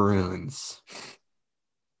Boston Bruins.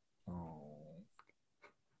 Oh.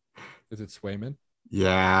 Is it Swayman?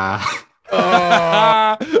 Yeah.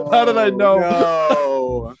 How did I know?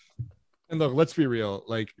 No. And look, let's be real.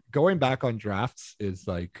 Like, going back on drafts is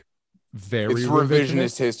like very it's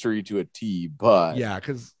revisionist history to a T, but yeah,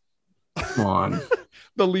 because come on.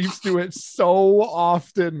 The Leafs do it so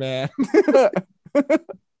often, man.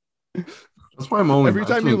 That's why I'm only every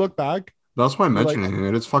time you look back. That's why I'm mentioning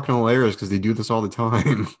it. It's fucking hilarious because they do this all the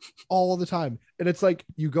time. All the time. And it's like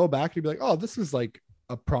you go back and you be like, oh, this is like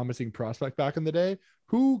a promising prospect back in the day.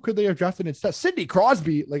 Who could they have drafted instead? Sidney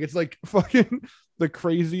Crosby. Like, it's like fucking the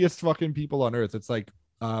craziest fucking people on earth. It's like,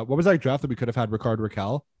 what was that draft that we could have had Rickard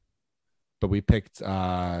Rakell? But we picked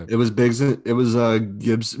it was Biggs. It was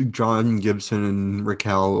John Gibson and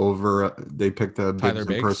Raquel over. They picked Biggs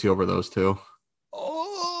and Percy over those two.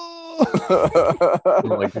 Oh,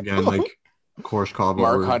 like again, like Korshkov.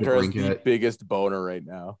 Mark Hunter has the biggest boner right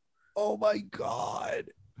now. Oh my god.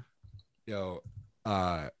 Yo,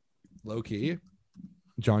 low key,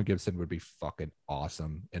 John Gibson would be fucking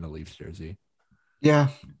awesome in a Leafs jersey. Yeah,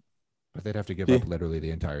 but they'd have to give up literally the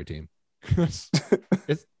entire team.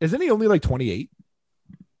 Isn't he only like 28?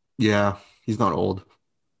 Yeah, he's not old.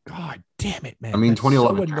 God damn it, man. I mean, that's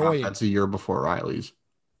 2011 so annoying. That's a year before Riley's.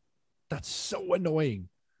 That's so annoying.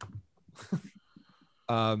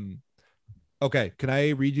 Okay, can I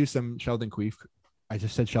read you some Sheldon Queef? I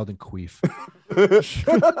just said Sheldon Queef.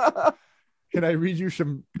 Can I read you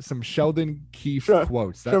some Sheldon Keefe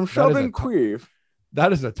quotes? From Sheldon Queef.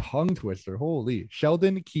 That is a tongue twister. Holy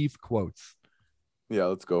Sheldon Keefe quotes. Yeah,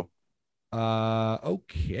 let's go.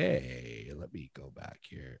 Okay, let me go back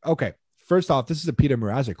here. Okay, first off, this is a Peter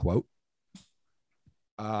Mrazek quote.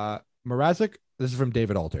 Mrazek, this is from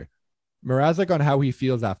David Alter. Mrazek on how he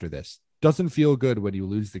feels after this. Doesn't feel good when you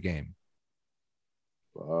lose the game.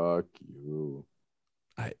 Fuck you.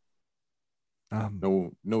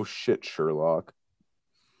 No shit, Sherlock.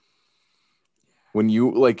 When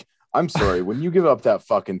you like, I'm sorry, when you give up that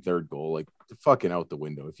fucking third goal, like fucking out the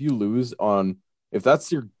window. If you lose on, if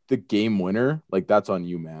that's the game winner, like that's on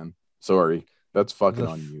you, man. Sorry, that's fucking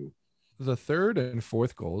on you. The third and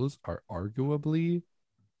fourth goals are arguably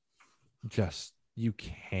just, you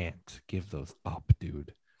can't give those up,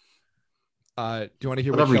 dude. Do you want to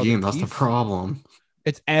hear what every Sheldon game? That's Keefe? the problem.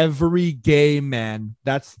 It's every game, man.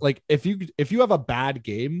 That's like if you have a bad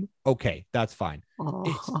game, okay, that's fine.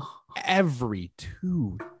 It's every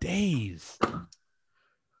 2 days.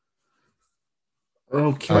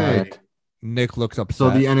 Okay. Nick looks upset. So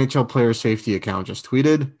the NHL player safety account just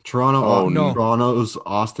tweeted Oh, no. Toronto's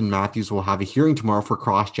Austin Matthews will have a hearing tomorrow for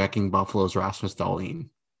cross-checking Buffalo's Rasmus Dahlin.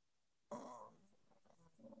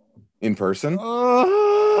 In person?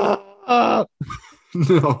 No.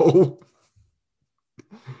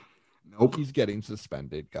 Nope. He's getting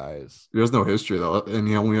suspended, guys. He has no history though, and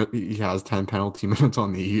he has 10 penalty minutes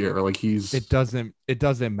on the year. Like It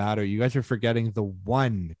doesn't matter. You guys are forgetting the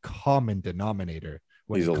one common denominator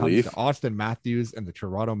when He's it a comes Leaf. to Austin Matthews and the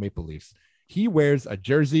Toronto Maple Leafs. He wears a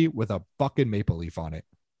jersey with a fucking maple leaf on it.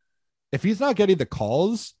 If he's not getting the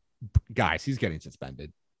calls, guys, he's getting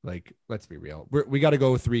suspended. Like, let's be real. We got to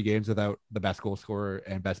go 3 games without the best goal scorer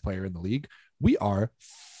and best player in the league. We are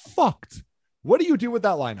fucked. What do you do with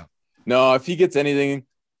that lineup? No, if he gets anything,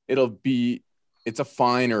 it's a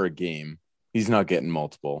fine or a game. He's not getting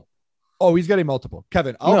multiple. Oh, he's getting multiple.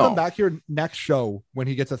 Kevin, I'll No. come back here next show when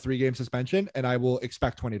he gets a 3-game suspension, and I will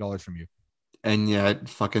expect $20 from you. And yet,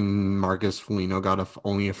 fucking Marcus Foligno got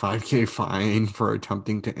only a $5,000 fine for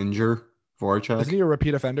attempting to injure Voracek. Isn't he a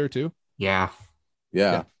repeat offender too? Yeah.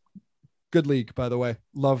 Yeah. Good league, by the way.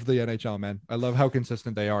 Love the NHL, man. I love how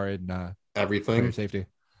consistent they are in Everything. player safety.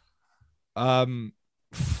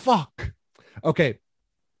 Fuck. Okay.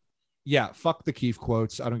 Yeah, fuck the Keefe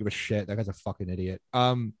quotes. I don't give a shit. That guy's a fucking idiot.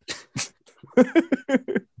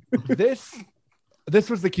 This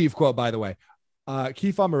was the Keefe quote, by the way.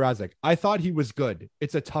 Keefe on Mrazek. I thought he was good.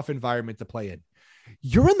 It's a tough environment to play in.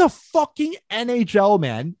 You're in the fucking NHL,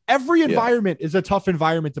 man. Every environment is a tough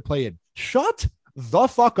environment to play in. Shut the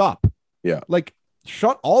fuck up. Yeah. Like,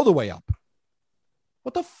 shut all the way up.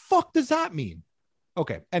 What the fuck does that mean?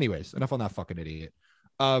 Okay. Anyways, enough on that fucking idiot.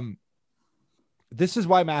 This is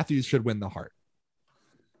why Matthews should win the Hart.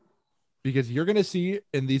 Because you're going to see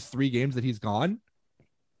in these 3 games that he's gone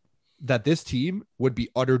that this team would be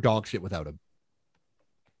utter dog shit without him.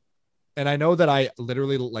 And I know that I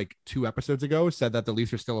literally like 2 episodes ago said that the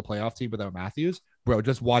Leafs are still a playoff team without Matthews. Bro,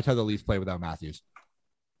 just watch how the Leafs play without Matthews.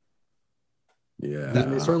 Yeah.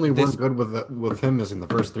 They certainly weren't good with him as in the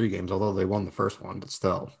first 3 games, although they won the first one, but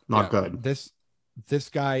still not good. This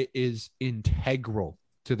guy is integral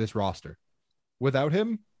to this roster. Without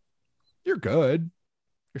him, you're good.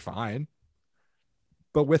 You're fine.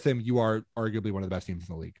 But with him, you are arguably one of the best teams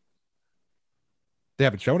in the league. They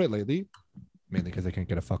haven't shown it lately, mainly because they can't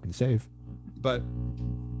get a fucking save. But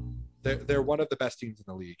they're one of the best teams in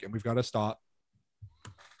the league, and we've got to stop.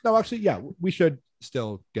 No, actually, yeah, we should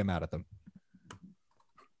still get mad at them.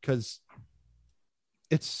 Because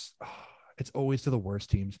it's always to the worst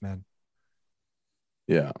teams, man.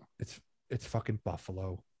 Yeah. It's fucking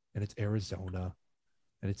Buffalo, and it's Arizona,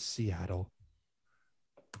 and it's Seattle.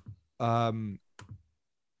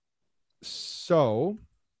 So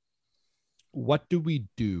what do we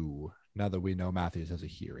do now that we know Matthews has a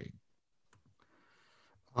hearing?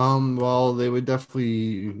 Well, they would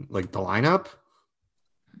definitely like the lineup.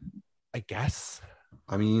 I guess.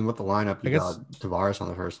 I mean, with the lineup, you I got Tavares on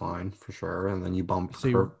the first line for sure, and then you bump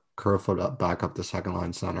So Kerfoot up back up the second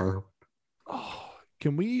line center. Oh,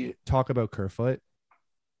 can we talk about Kerfoot?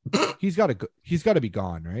 He's got to be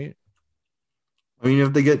gone, right? I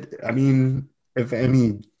mean, if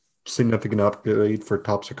any significant upgrade for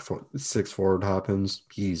top 6 forward happens,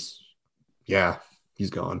 he's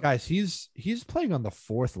gone. Guys, he's playing on the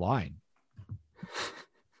 4th line.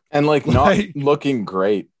 And not looking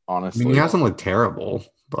great, I honestly. mean, he hasn't looked terrible,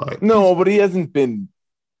 but no, but he hasn't been.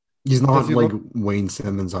 He's not like Wayne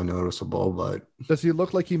Simmons unnoticeable, but does he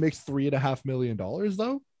look like he makes $3.5 million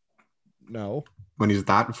though? No. When he's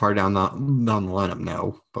that far down the lineup,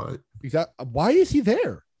 no. But why is he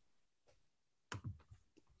there?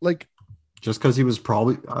 Like, just because he was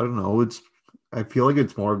probably, I don't know. I feel like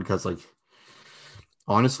it's more because like,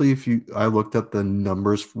 honestly, I looked at the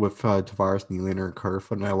numbers with Tavares, Nylander, and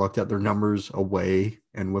Kerfoot, and I looked at their numbers away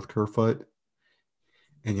and with Kerfoot,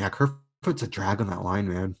 and yeah, Kerfoot's a drag on that line,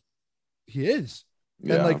 man. He is.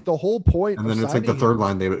 Yeah. And like the whole point. And then it's like the third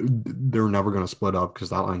line, they're never going to split up because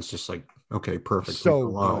that line's just like, okay, perfect. So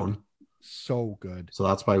alone. Good. So good. So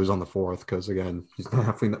that's why he was on the 4th, because again, he's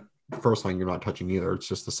definitely the first line you're not touching either. It's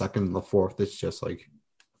just the second and the 4th. It's just like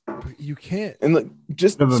you can't. And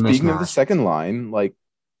just speaking of the mismatch. second line, like,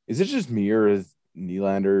 is it just me or is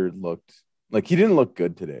Nylander looked like he didn't look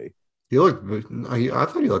good today? He looked. I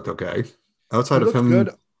thought he looked okay. Outside He of him,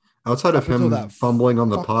 looked good him fumbling on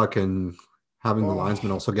the puck and having the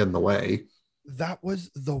linesman also get in the way. That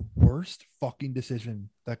was the worst fucking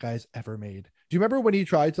decision that guy's ever made. Do you remember when he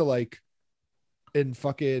tried to it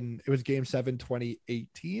was game 7,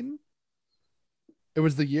 2018? It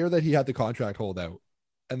was the year that he had the contract holdout.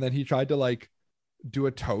 And then he tried to do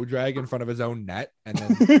a toe drag in front of his own net, and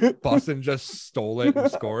then Boston just stole it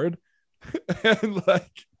and scored. And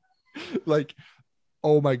like,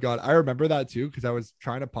 oh my God. I remember that too, because I was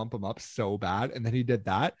trying to pump him up so bad. And then he did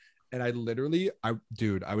that. And I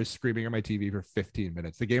was screaming at my TV for 15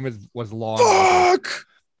 minutes. The game was long. Fuck!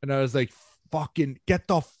 And I was like, fucking get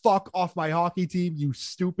the fuck off my hockey team, you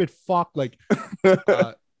stupid fuck. Like,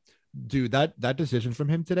 dude, that decision from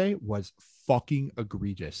him today was fucking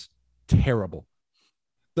egregious. Terrible.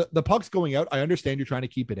 The puck's going out. I understand you're trying to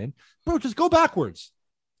keep it in. Bro, just go backwards.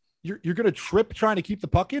 You're going to trip trying to keep the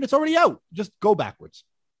puck in. It's already out. Just go backwards.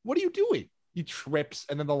 What are you doing? He trips,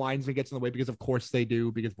 and then the linesman gets in the way because of course they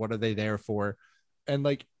do, because what are they there for? And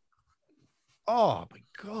like, oh my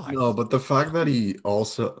God. No, but the fact that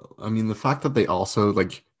they also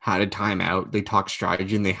like had a timeout, they talked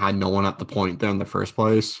strategy, and they had no one at the point there in the first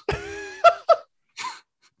place.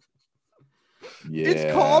 Yeah.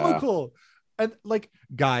 It's comical. And like,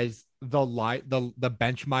 guys, the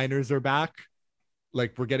bench miners are back.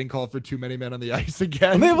 Like, we're getting called for too many men on the ice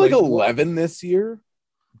again. And they have like 11 this year.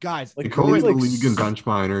 Guys, Like, you're the league and bench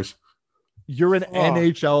miners. You're an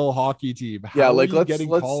NHL hockey team. Yeah, How like are you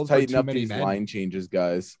let's called for tighten too up many these men? line changes,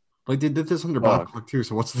 guys. Like, they did this under Fuck. Babcock too.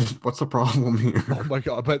 So what's the problem here? Oh my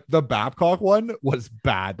God. But the Babcock one was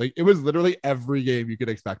bad. Like, it was literally every game you could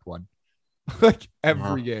expect one. Like,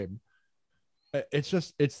 every game.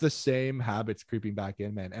 It's the same habits creeping back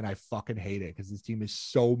in, man. And I fucking hate it because this team is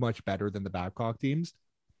so much better than the Babcock teams.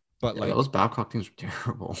 But Yeah, like, those Babcock teams were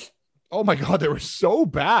terrible. oh my God, they were so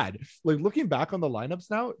bad. Like, looking back on the lineups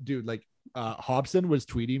now, dude, like, Hobson was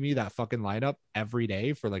tweeting me that fucking lineup every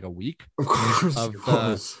day for like a week Of course, of it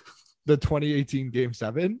was. the 2018 Game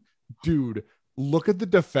 7. Dude, look at the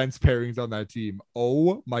defense pairings on that team.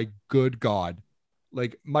 Oh my good God.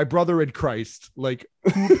 Like, my brother in Christ. Like,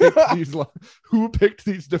 who picked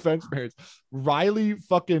these defense pairings? Riley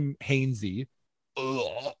fucking Hainsey.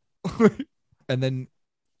 And then,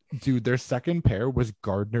 dude, their second pair was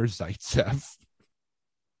Gardner Zaitsev.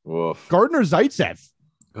 Oof. Gardner Zaitsev.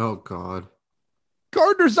 Oh God.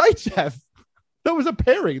 Gardner Zaitsev. That was a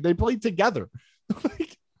pairing. They played together.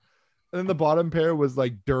 Like, and then the bottom pair was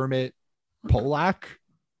like Dermott, Polak.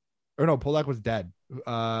 Or no, Polak was dead.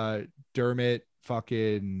 Dermott,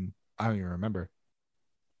 fucking, I don't even remember.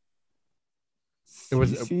 It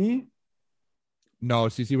was CC? No,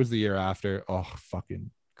 CC was the year after. Oh, fucking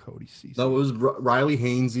Cody CC. That was Riley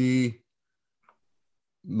Hainsey,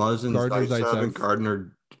 Muzzin, Gardner Zaitsev, Zaitsev. and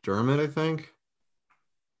Gardner Dermott, I think.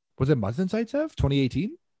 Was it Muzzin Zaitsev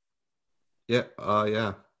 2018? Yeah,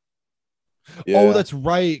 yeah. Oh, that's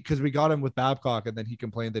right, because we got him with Babcock, and then he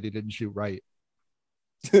complained that he didn't shoot right.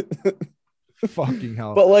 Fucking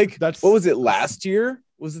hell. But like, That's what was it last year?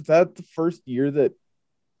 Was it that the first year that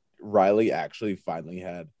Riley actually finally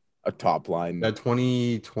had a top line? Yeah,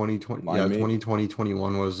 2020, Line mate?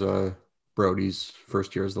 2021 was Brody's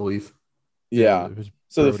first year as the Leaf. Yeah. it was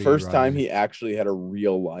So the Brody first and time Riley. he actually had a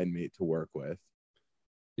real line mate to work with.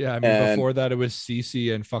 Yeah, I mean, And- before that, it was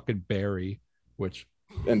CC and fucking Barry, which,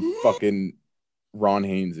 And fucking Ron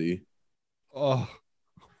Hainsey. oh,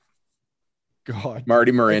 God.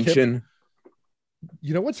 Marty Marincin.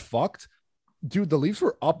 You know what's fucked? Dude, the Leafs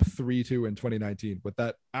were up 3-2 in 2019 with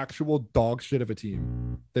that actual dog shit of a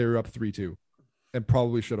team. They were up 3-2 and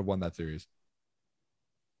probably should have won that series.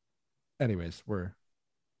 Anyways, I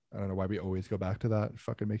don't know why we always go back to that. It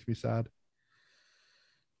fucking makes me sad.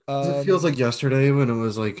 It feels like yesterday when it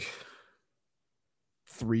was like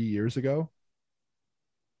 3 years ago.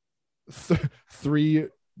 Three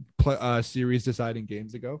series deciding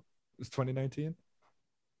games ago. It was 2019.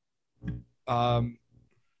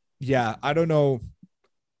 Yeah, I don't know.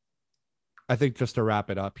 I think just to wrap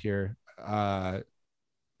it up here,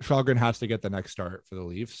 Shalgren has to get the next start for the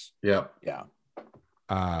Leafs. yeah.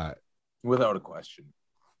 Without a question.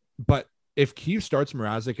 But if Keefe starts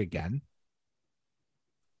Mrazek again,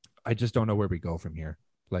 I just don't know where we go from here.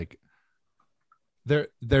 Like,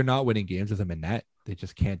 they're not winning games with him in net. They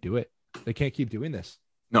just can't do it. They can't keep doing this.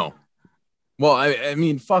 No. Well, I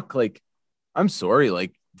mean, fuck, like, I'm sorry.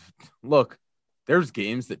 Like, look, there's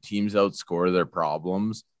games that teams outscore their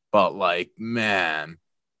problems, but like, man,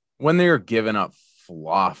 when they're giving up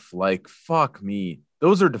fluff, like, fuck me,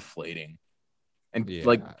 those are deflating. And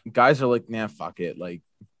like, guys are like, nah, fuck it. Like,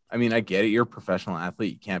 I mean, I get it. You're a professional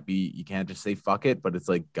athlete. You can't just say fuck it, but it's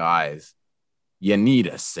like, guys, you need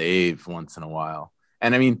a save once in a while.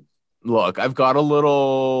 And I mean, look, I've got a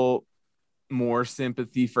little more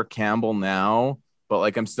sympathy for Campbell now, but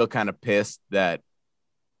like, I'm still kind of pissed that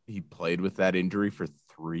he played with that injury for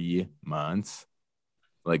 3 months.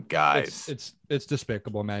 Like, guys, it's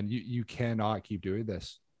despicable, man. You cannot keep doing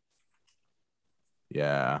this.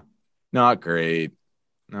 Yeah. Not great.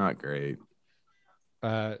 Not great.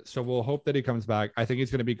 So we'll hope that he comes back. I think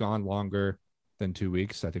he's going to be gone longer than 2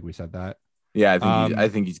 weeks. I think we said that. Yeah, I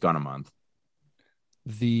think he's gone a month.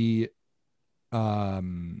 The I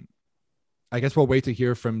guess we'll wait to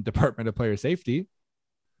hear from Department of Player Safety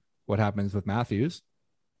what happens with Matthews.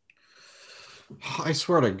 I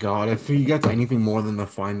swear to God, if he gets anything more than the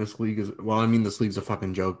fine, this league is, well, I mean, this league's a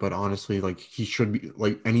fucking joke, but honestly, like, he should be,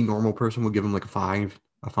 like, any normal person would give him, like, a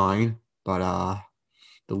fine, but,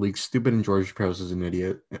 the league's stupid and George Peros is an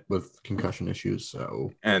idiot with concussion issues,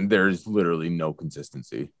 so. And there's literally no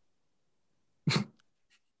consistency.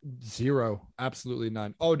 Zero. Absolutely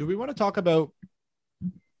none. Oh, do we want to talk about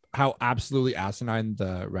how absolutely asinine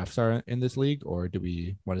the refs are in this league, or do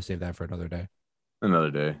we want to save that for another day?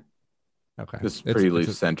 Another day. Okay. This is pretty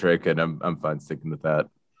Leaf-centric, and I'm fine sticking with that.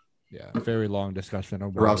 Yeah, very long discussion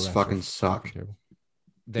on The refs fucking suck.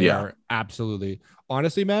 They are absolutely.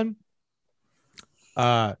 Honestly, man,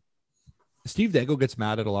 Steve Dangle gets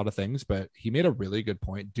mad at a lot of things, but he made a really good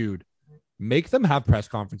point. Dude, make them have press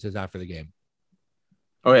conferences after the game.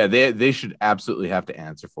 Oh, yeah, they should absolutely have to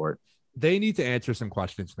answer for it. They need to answer some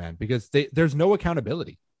questions, man, because there's no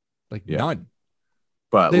accountability. Like, none.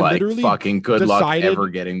 But, they like, fucking good luck ever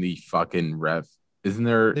getting the fucking ref. Isn't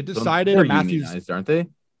there? They decided a Matthews, aren't they?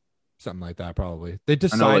 Something like that, probably. They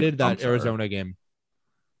decided that Arizona game.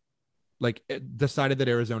 Like, decided that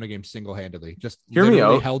Arizona game single-handedly. Just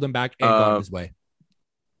literally held him back and got his way.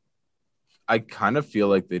 I kind of feel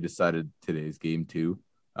like they decided today's game, too.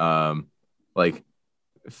 Like,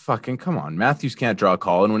 fucking come on. Matthews can't draw a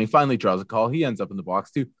call, and when he finally draws a call, he ends up in the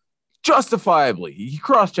box, too. Justifiably. He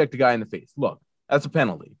cross-checked the guy in the face. Look. That's a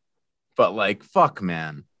penalty. But, like, fuck,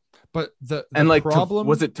 man. But the problem...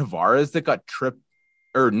 was it Tavares that got tripped?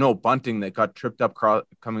 Or, no, Bunting that got tripped up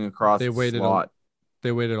coming across the slot.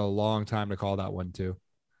 They waited a long time to call that one, too.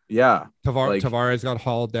 Yeah. Tavares got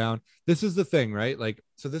hauled down. This is the thing, right? Like,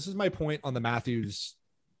 so this is my point on the Matthews,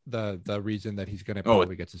 the reason that he's going to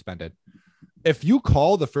probably get suspended. If you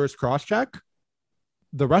call the first cross-check,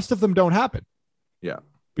 the rest of them don't happen. Yeah.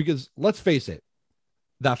 Because, let's face it,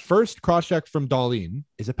 that first cross-check from Dahlin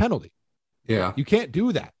is a penalty. Yeah. You can't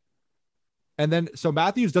do that. And then, so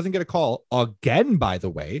Matthews doesn't get a call again, by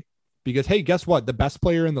the way, because, hey, guess what? The best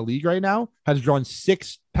player in the league right now has drawn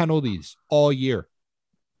 6 penalties all year.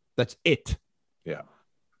 That's it. Yeah.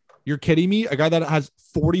 You're kidding me? A guy that has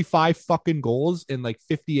 45 fucking goals in like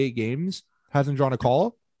 58 games hasn't drawn a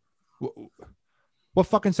call? What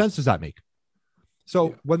fucking sense does that make?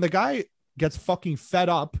 So when the guy gets fucking fed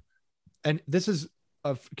up, and this is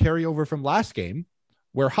a carryover from last game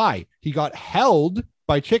where he got held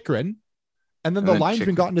by Chychrun, and then the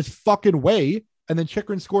linesman got in his fucking way, and then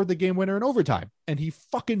Chychrun scored the game winner in overtime, and he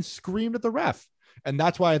fucking screamed at the ref. And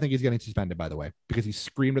that's why I think he's getting suspended, by the way, because he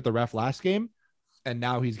screamed at the ref last game, and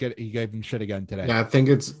now he gave him shit again today. Yeah, I think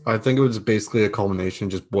it was basically a culmination,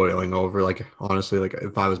 just boiling over. Like, honestly, like,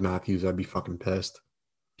 if I was Matthews, I'd be fucking pissed.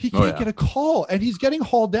 He can't get a call, and he's getting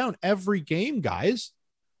hauled down every game, guys.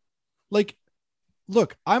 Like,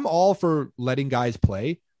 look, I'm all for letting guys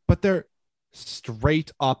play, but they're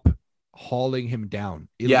straight up hauling him down.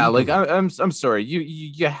 Illegally. Yeah, like I'm sorry.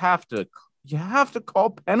 You have to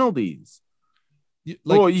call penalties.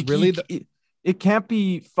 It can't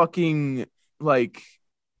be fucking like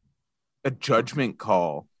a judgment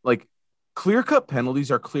call. Like, clear-cut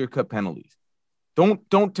penalties are clear-cut penalties.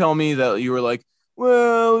 Don't tell me that you were like,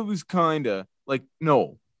 well, it was kinda like,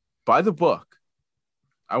 no, by the book.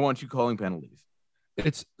 I want you calling penalties.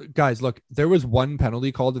 It's guys, look, there was one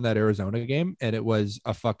penalty called in that Arizona game, and it was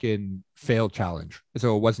a fucking failed challenge.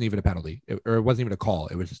 So it wasn't even a penalty, or it wasn't even a call.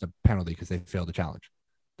 It was just a penalty because they failed the challenge.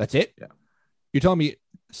 That's it. Yeah. You're telling me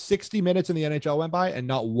 60 minutes in the NHL went by and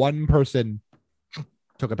not one person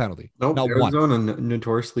took a penalty? Nope, not Arizona, one.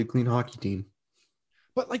 Notoriously clean hockey team.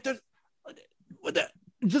 But like,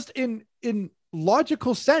 just in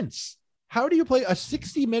logical sense, how do you play a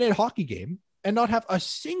 60-minute hockey game and not have a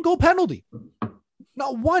single penalty?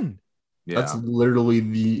 Not one. Yeah. That's literally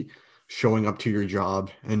the showing up to your job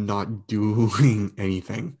and not doing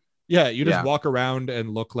anything. Yeah, you just walk around and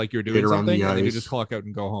look like you're doing something, and then you just clock out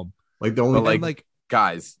and go home. Like the only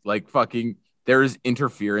guys, like fucking, there is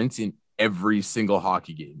interference in every single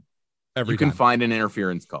hockey game. You can find an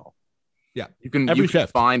interference call. Yeah, you can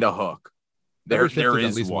find a hook. There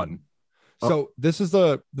is one. So this is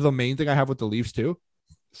the main thing I have with the Leafs too.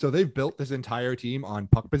 So they've built this entire team on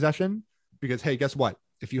puck possession because, hey, guess what?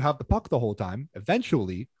 If you have the puck the whole time,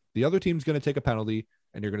 eventually the other team's going to take a penalty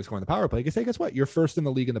and you're going to score in the power play. Because, hey, guess what? You're first in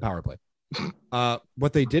the league in the power play.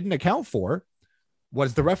 What they didn't account for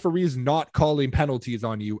was the referees not calling penalties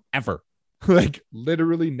on you ever. Like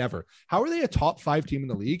literally never. How are they a top 5 team in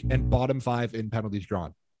the league and bottom 5 in penalties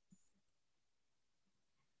drawn?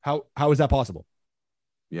 How is that possible?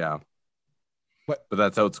 Yeah. But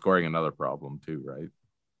that's outscoring another problem too, right?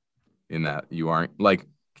 In that you aren't like,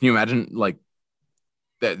 can you imagine like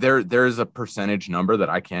there's a percentage number that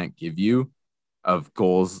I can't give you of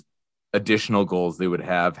goals, additional goals they would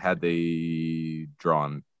have had they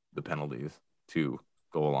drawn the penalties to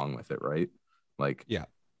go along with it, right? Like, yeah.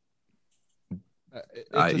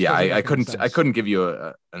 I couldn't give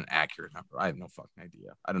you an accurate number. I have no fucking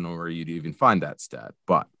idea. I don't know where you'd even find that stat,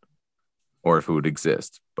 or if it would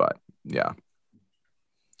exist. But yeah,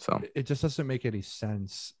 so it just doesn't make any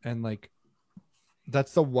sense. And like,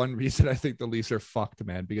 that's the one reason I think the Leafs are fucked,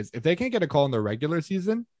 man. Because if they can't get a call in the regular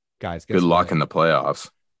season, guys, good luck in the playoffs.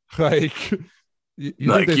 Like, you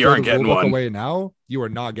like think you aren't getting one away now. You are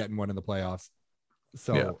not getting one in the playoffs.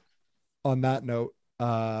 So, on that note,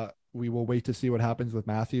 we will wait to see what happens with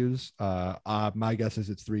Matthews. My guess is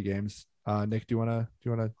it's 3 games. Nick, do you wanna?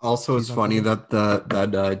 Also, it's funny that that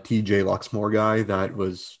TJ Luxmore guy that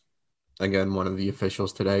was again one of the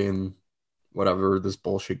officials today in whatever this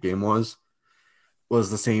bullshit game was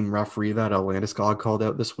the same referee that Landeskog called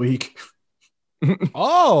out this week.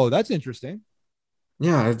 Oh, that's interesting.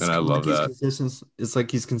 Yeah, it's and I love like that. Consistent. It's like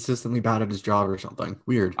he's consistently bad at his job or something.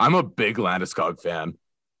 Weird. I'm a big Landeskog fan,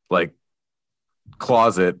 like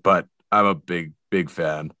closet, but I'm a big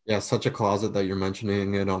fan. Yeah, such a closet that you're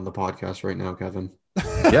mentioning it on the podcast right now, Kevin.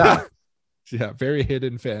 Yeah, yeah, very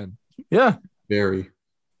hidden fan. Yeah, very.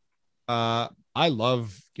 I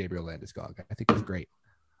love Gabriel Landeskog. I think he's great.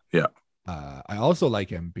 Yeah. I also like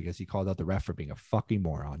him because he called out the ref for being a fucking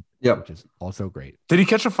moron. Yeah, which is also great. Did he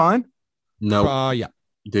catch a fine? No. Yeah.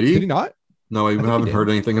 Did he? Did he not? No, I haven't heard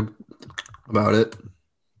anything about it.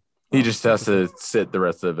 He just has to sit the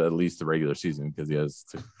rest of at least the regular season because he has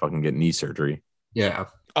to fucking get knee surgery. Yeah.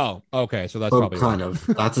 Oh, okay. So that's probably kind of.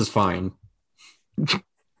 That's his fine.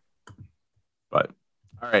 But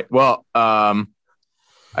all right. Well, I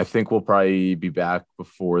think we'll probably be back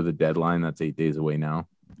before the deadline. That's 8 days away now.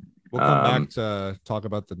 We'll come back to talk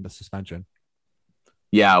about the suspension.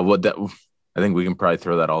 Yeah, well, I think we can probably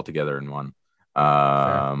throw that all together in one.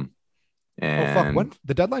 And fuck! When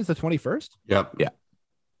the deadline's the 21st? Yep. Yeah.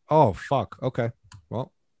 Oh fuck! Okay.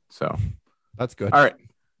 Well, so that's good. All right.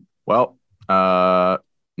 Well,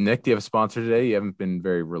 Nick, do you have a sponsor today? You haven't been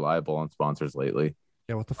very reliable on sponsors lately.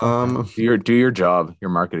 Yeah. What the fuck? Do your job, your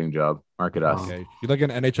marketing job. Market us. Okay. You're like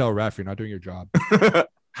an NHL ref. You're not doing your job.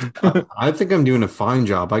 I think I'm doing a fine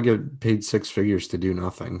job. I get paid 6 figures to do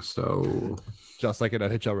nothing. So just like an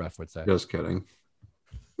NHL ref would say. Just kidding.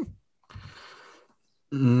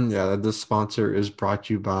 Yeah, this sponsor is brought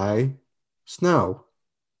to you by Snow.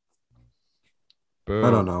 Boo.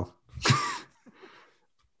 I don't know.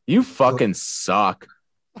 You fucking suck.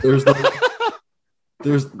 There's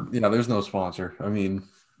no sponsor. I mean,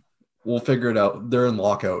 we'll figure it out. They're in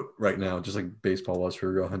lockout right now, just like baseball was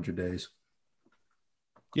for 100 days.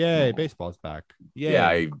 Yay, baseball's back. Yay. Yeah,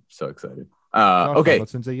 I'm so excited. Okay.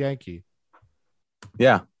 Donaldson's a Yankee.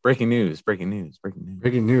 Yeah, breaking news. I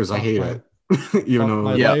hate it. Even though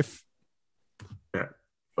my life. Yeah.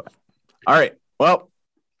 But, all right. Well,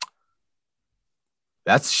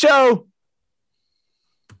 that's the show.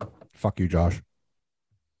 Fuck you, Josh.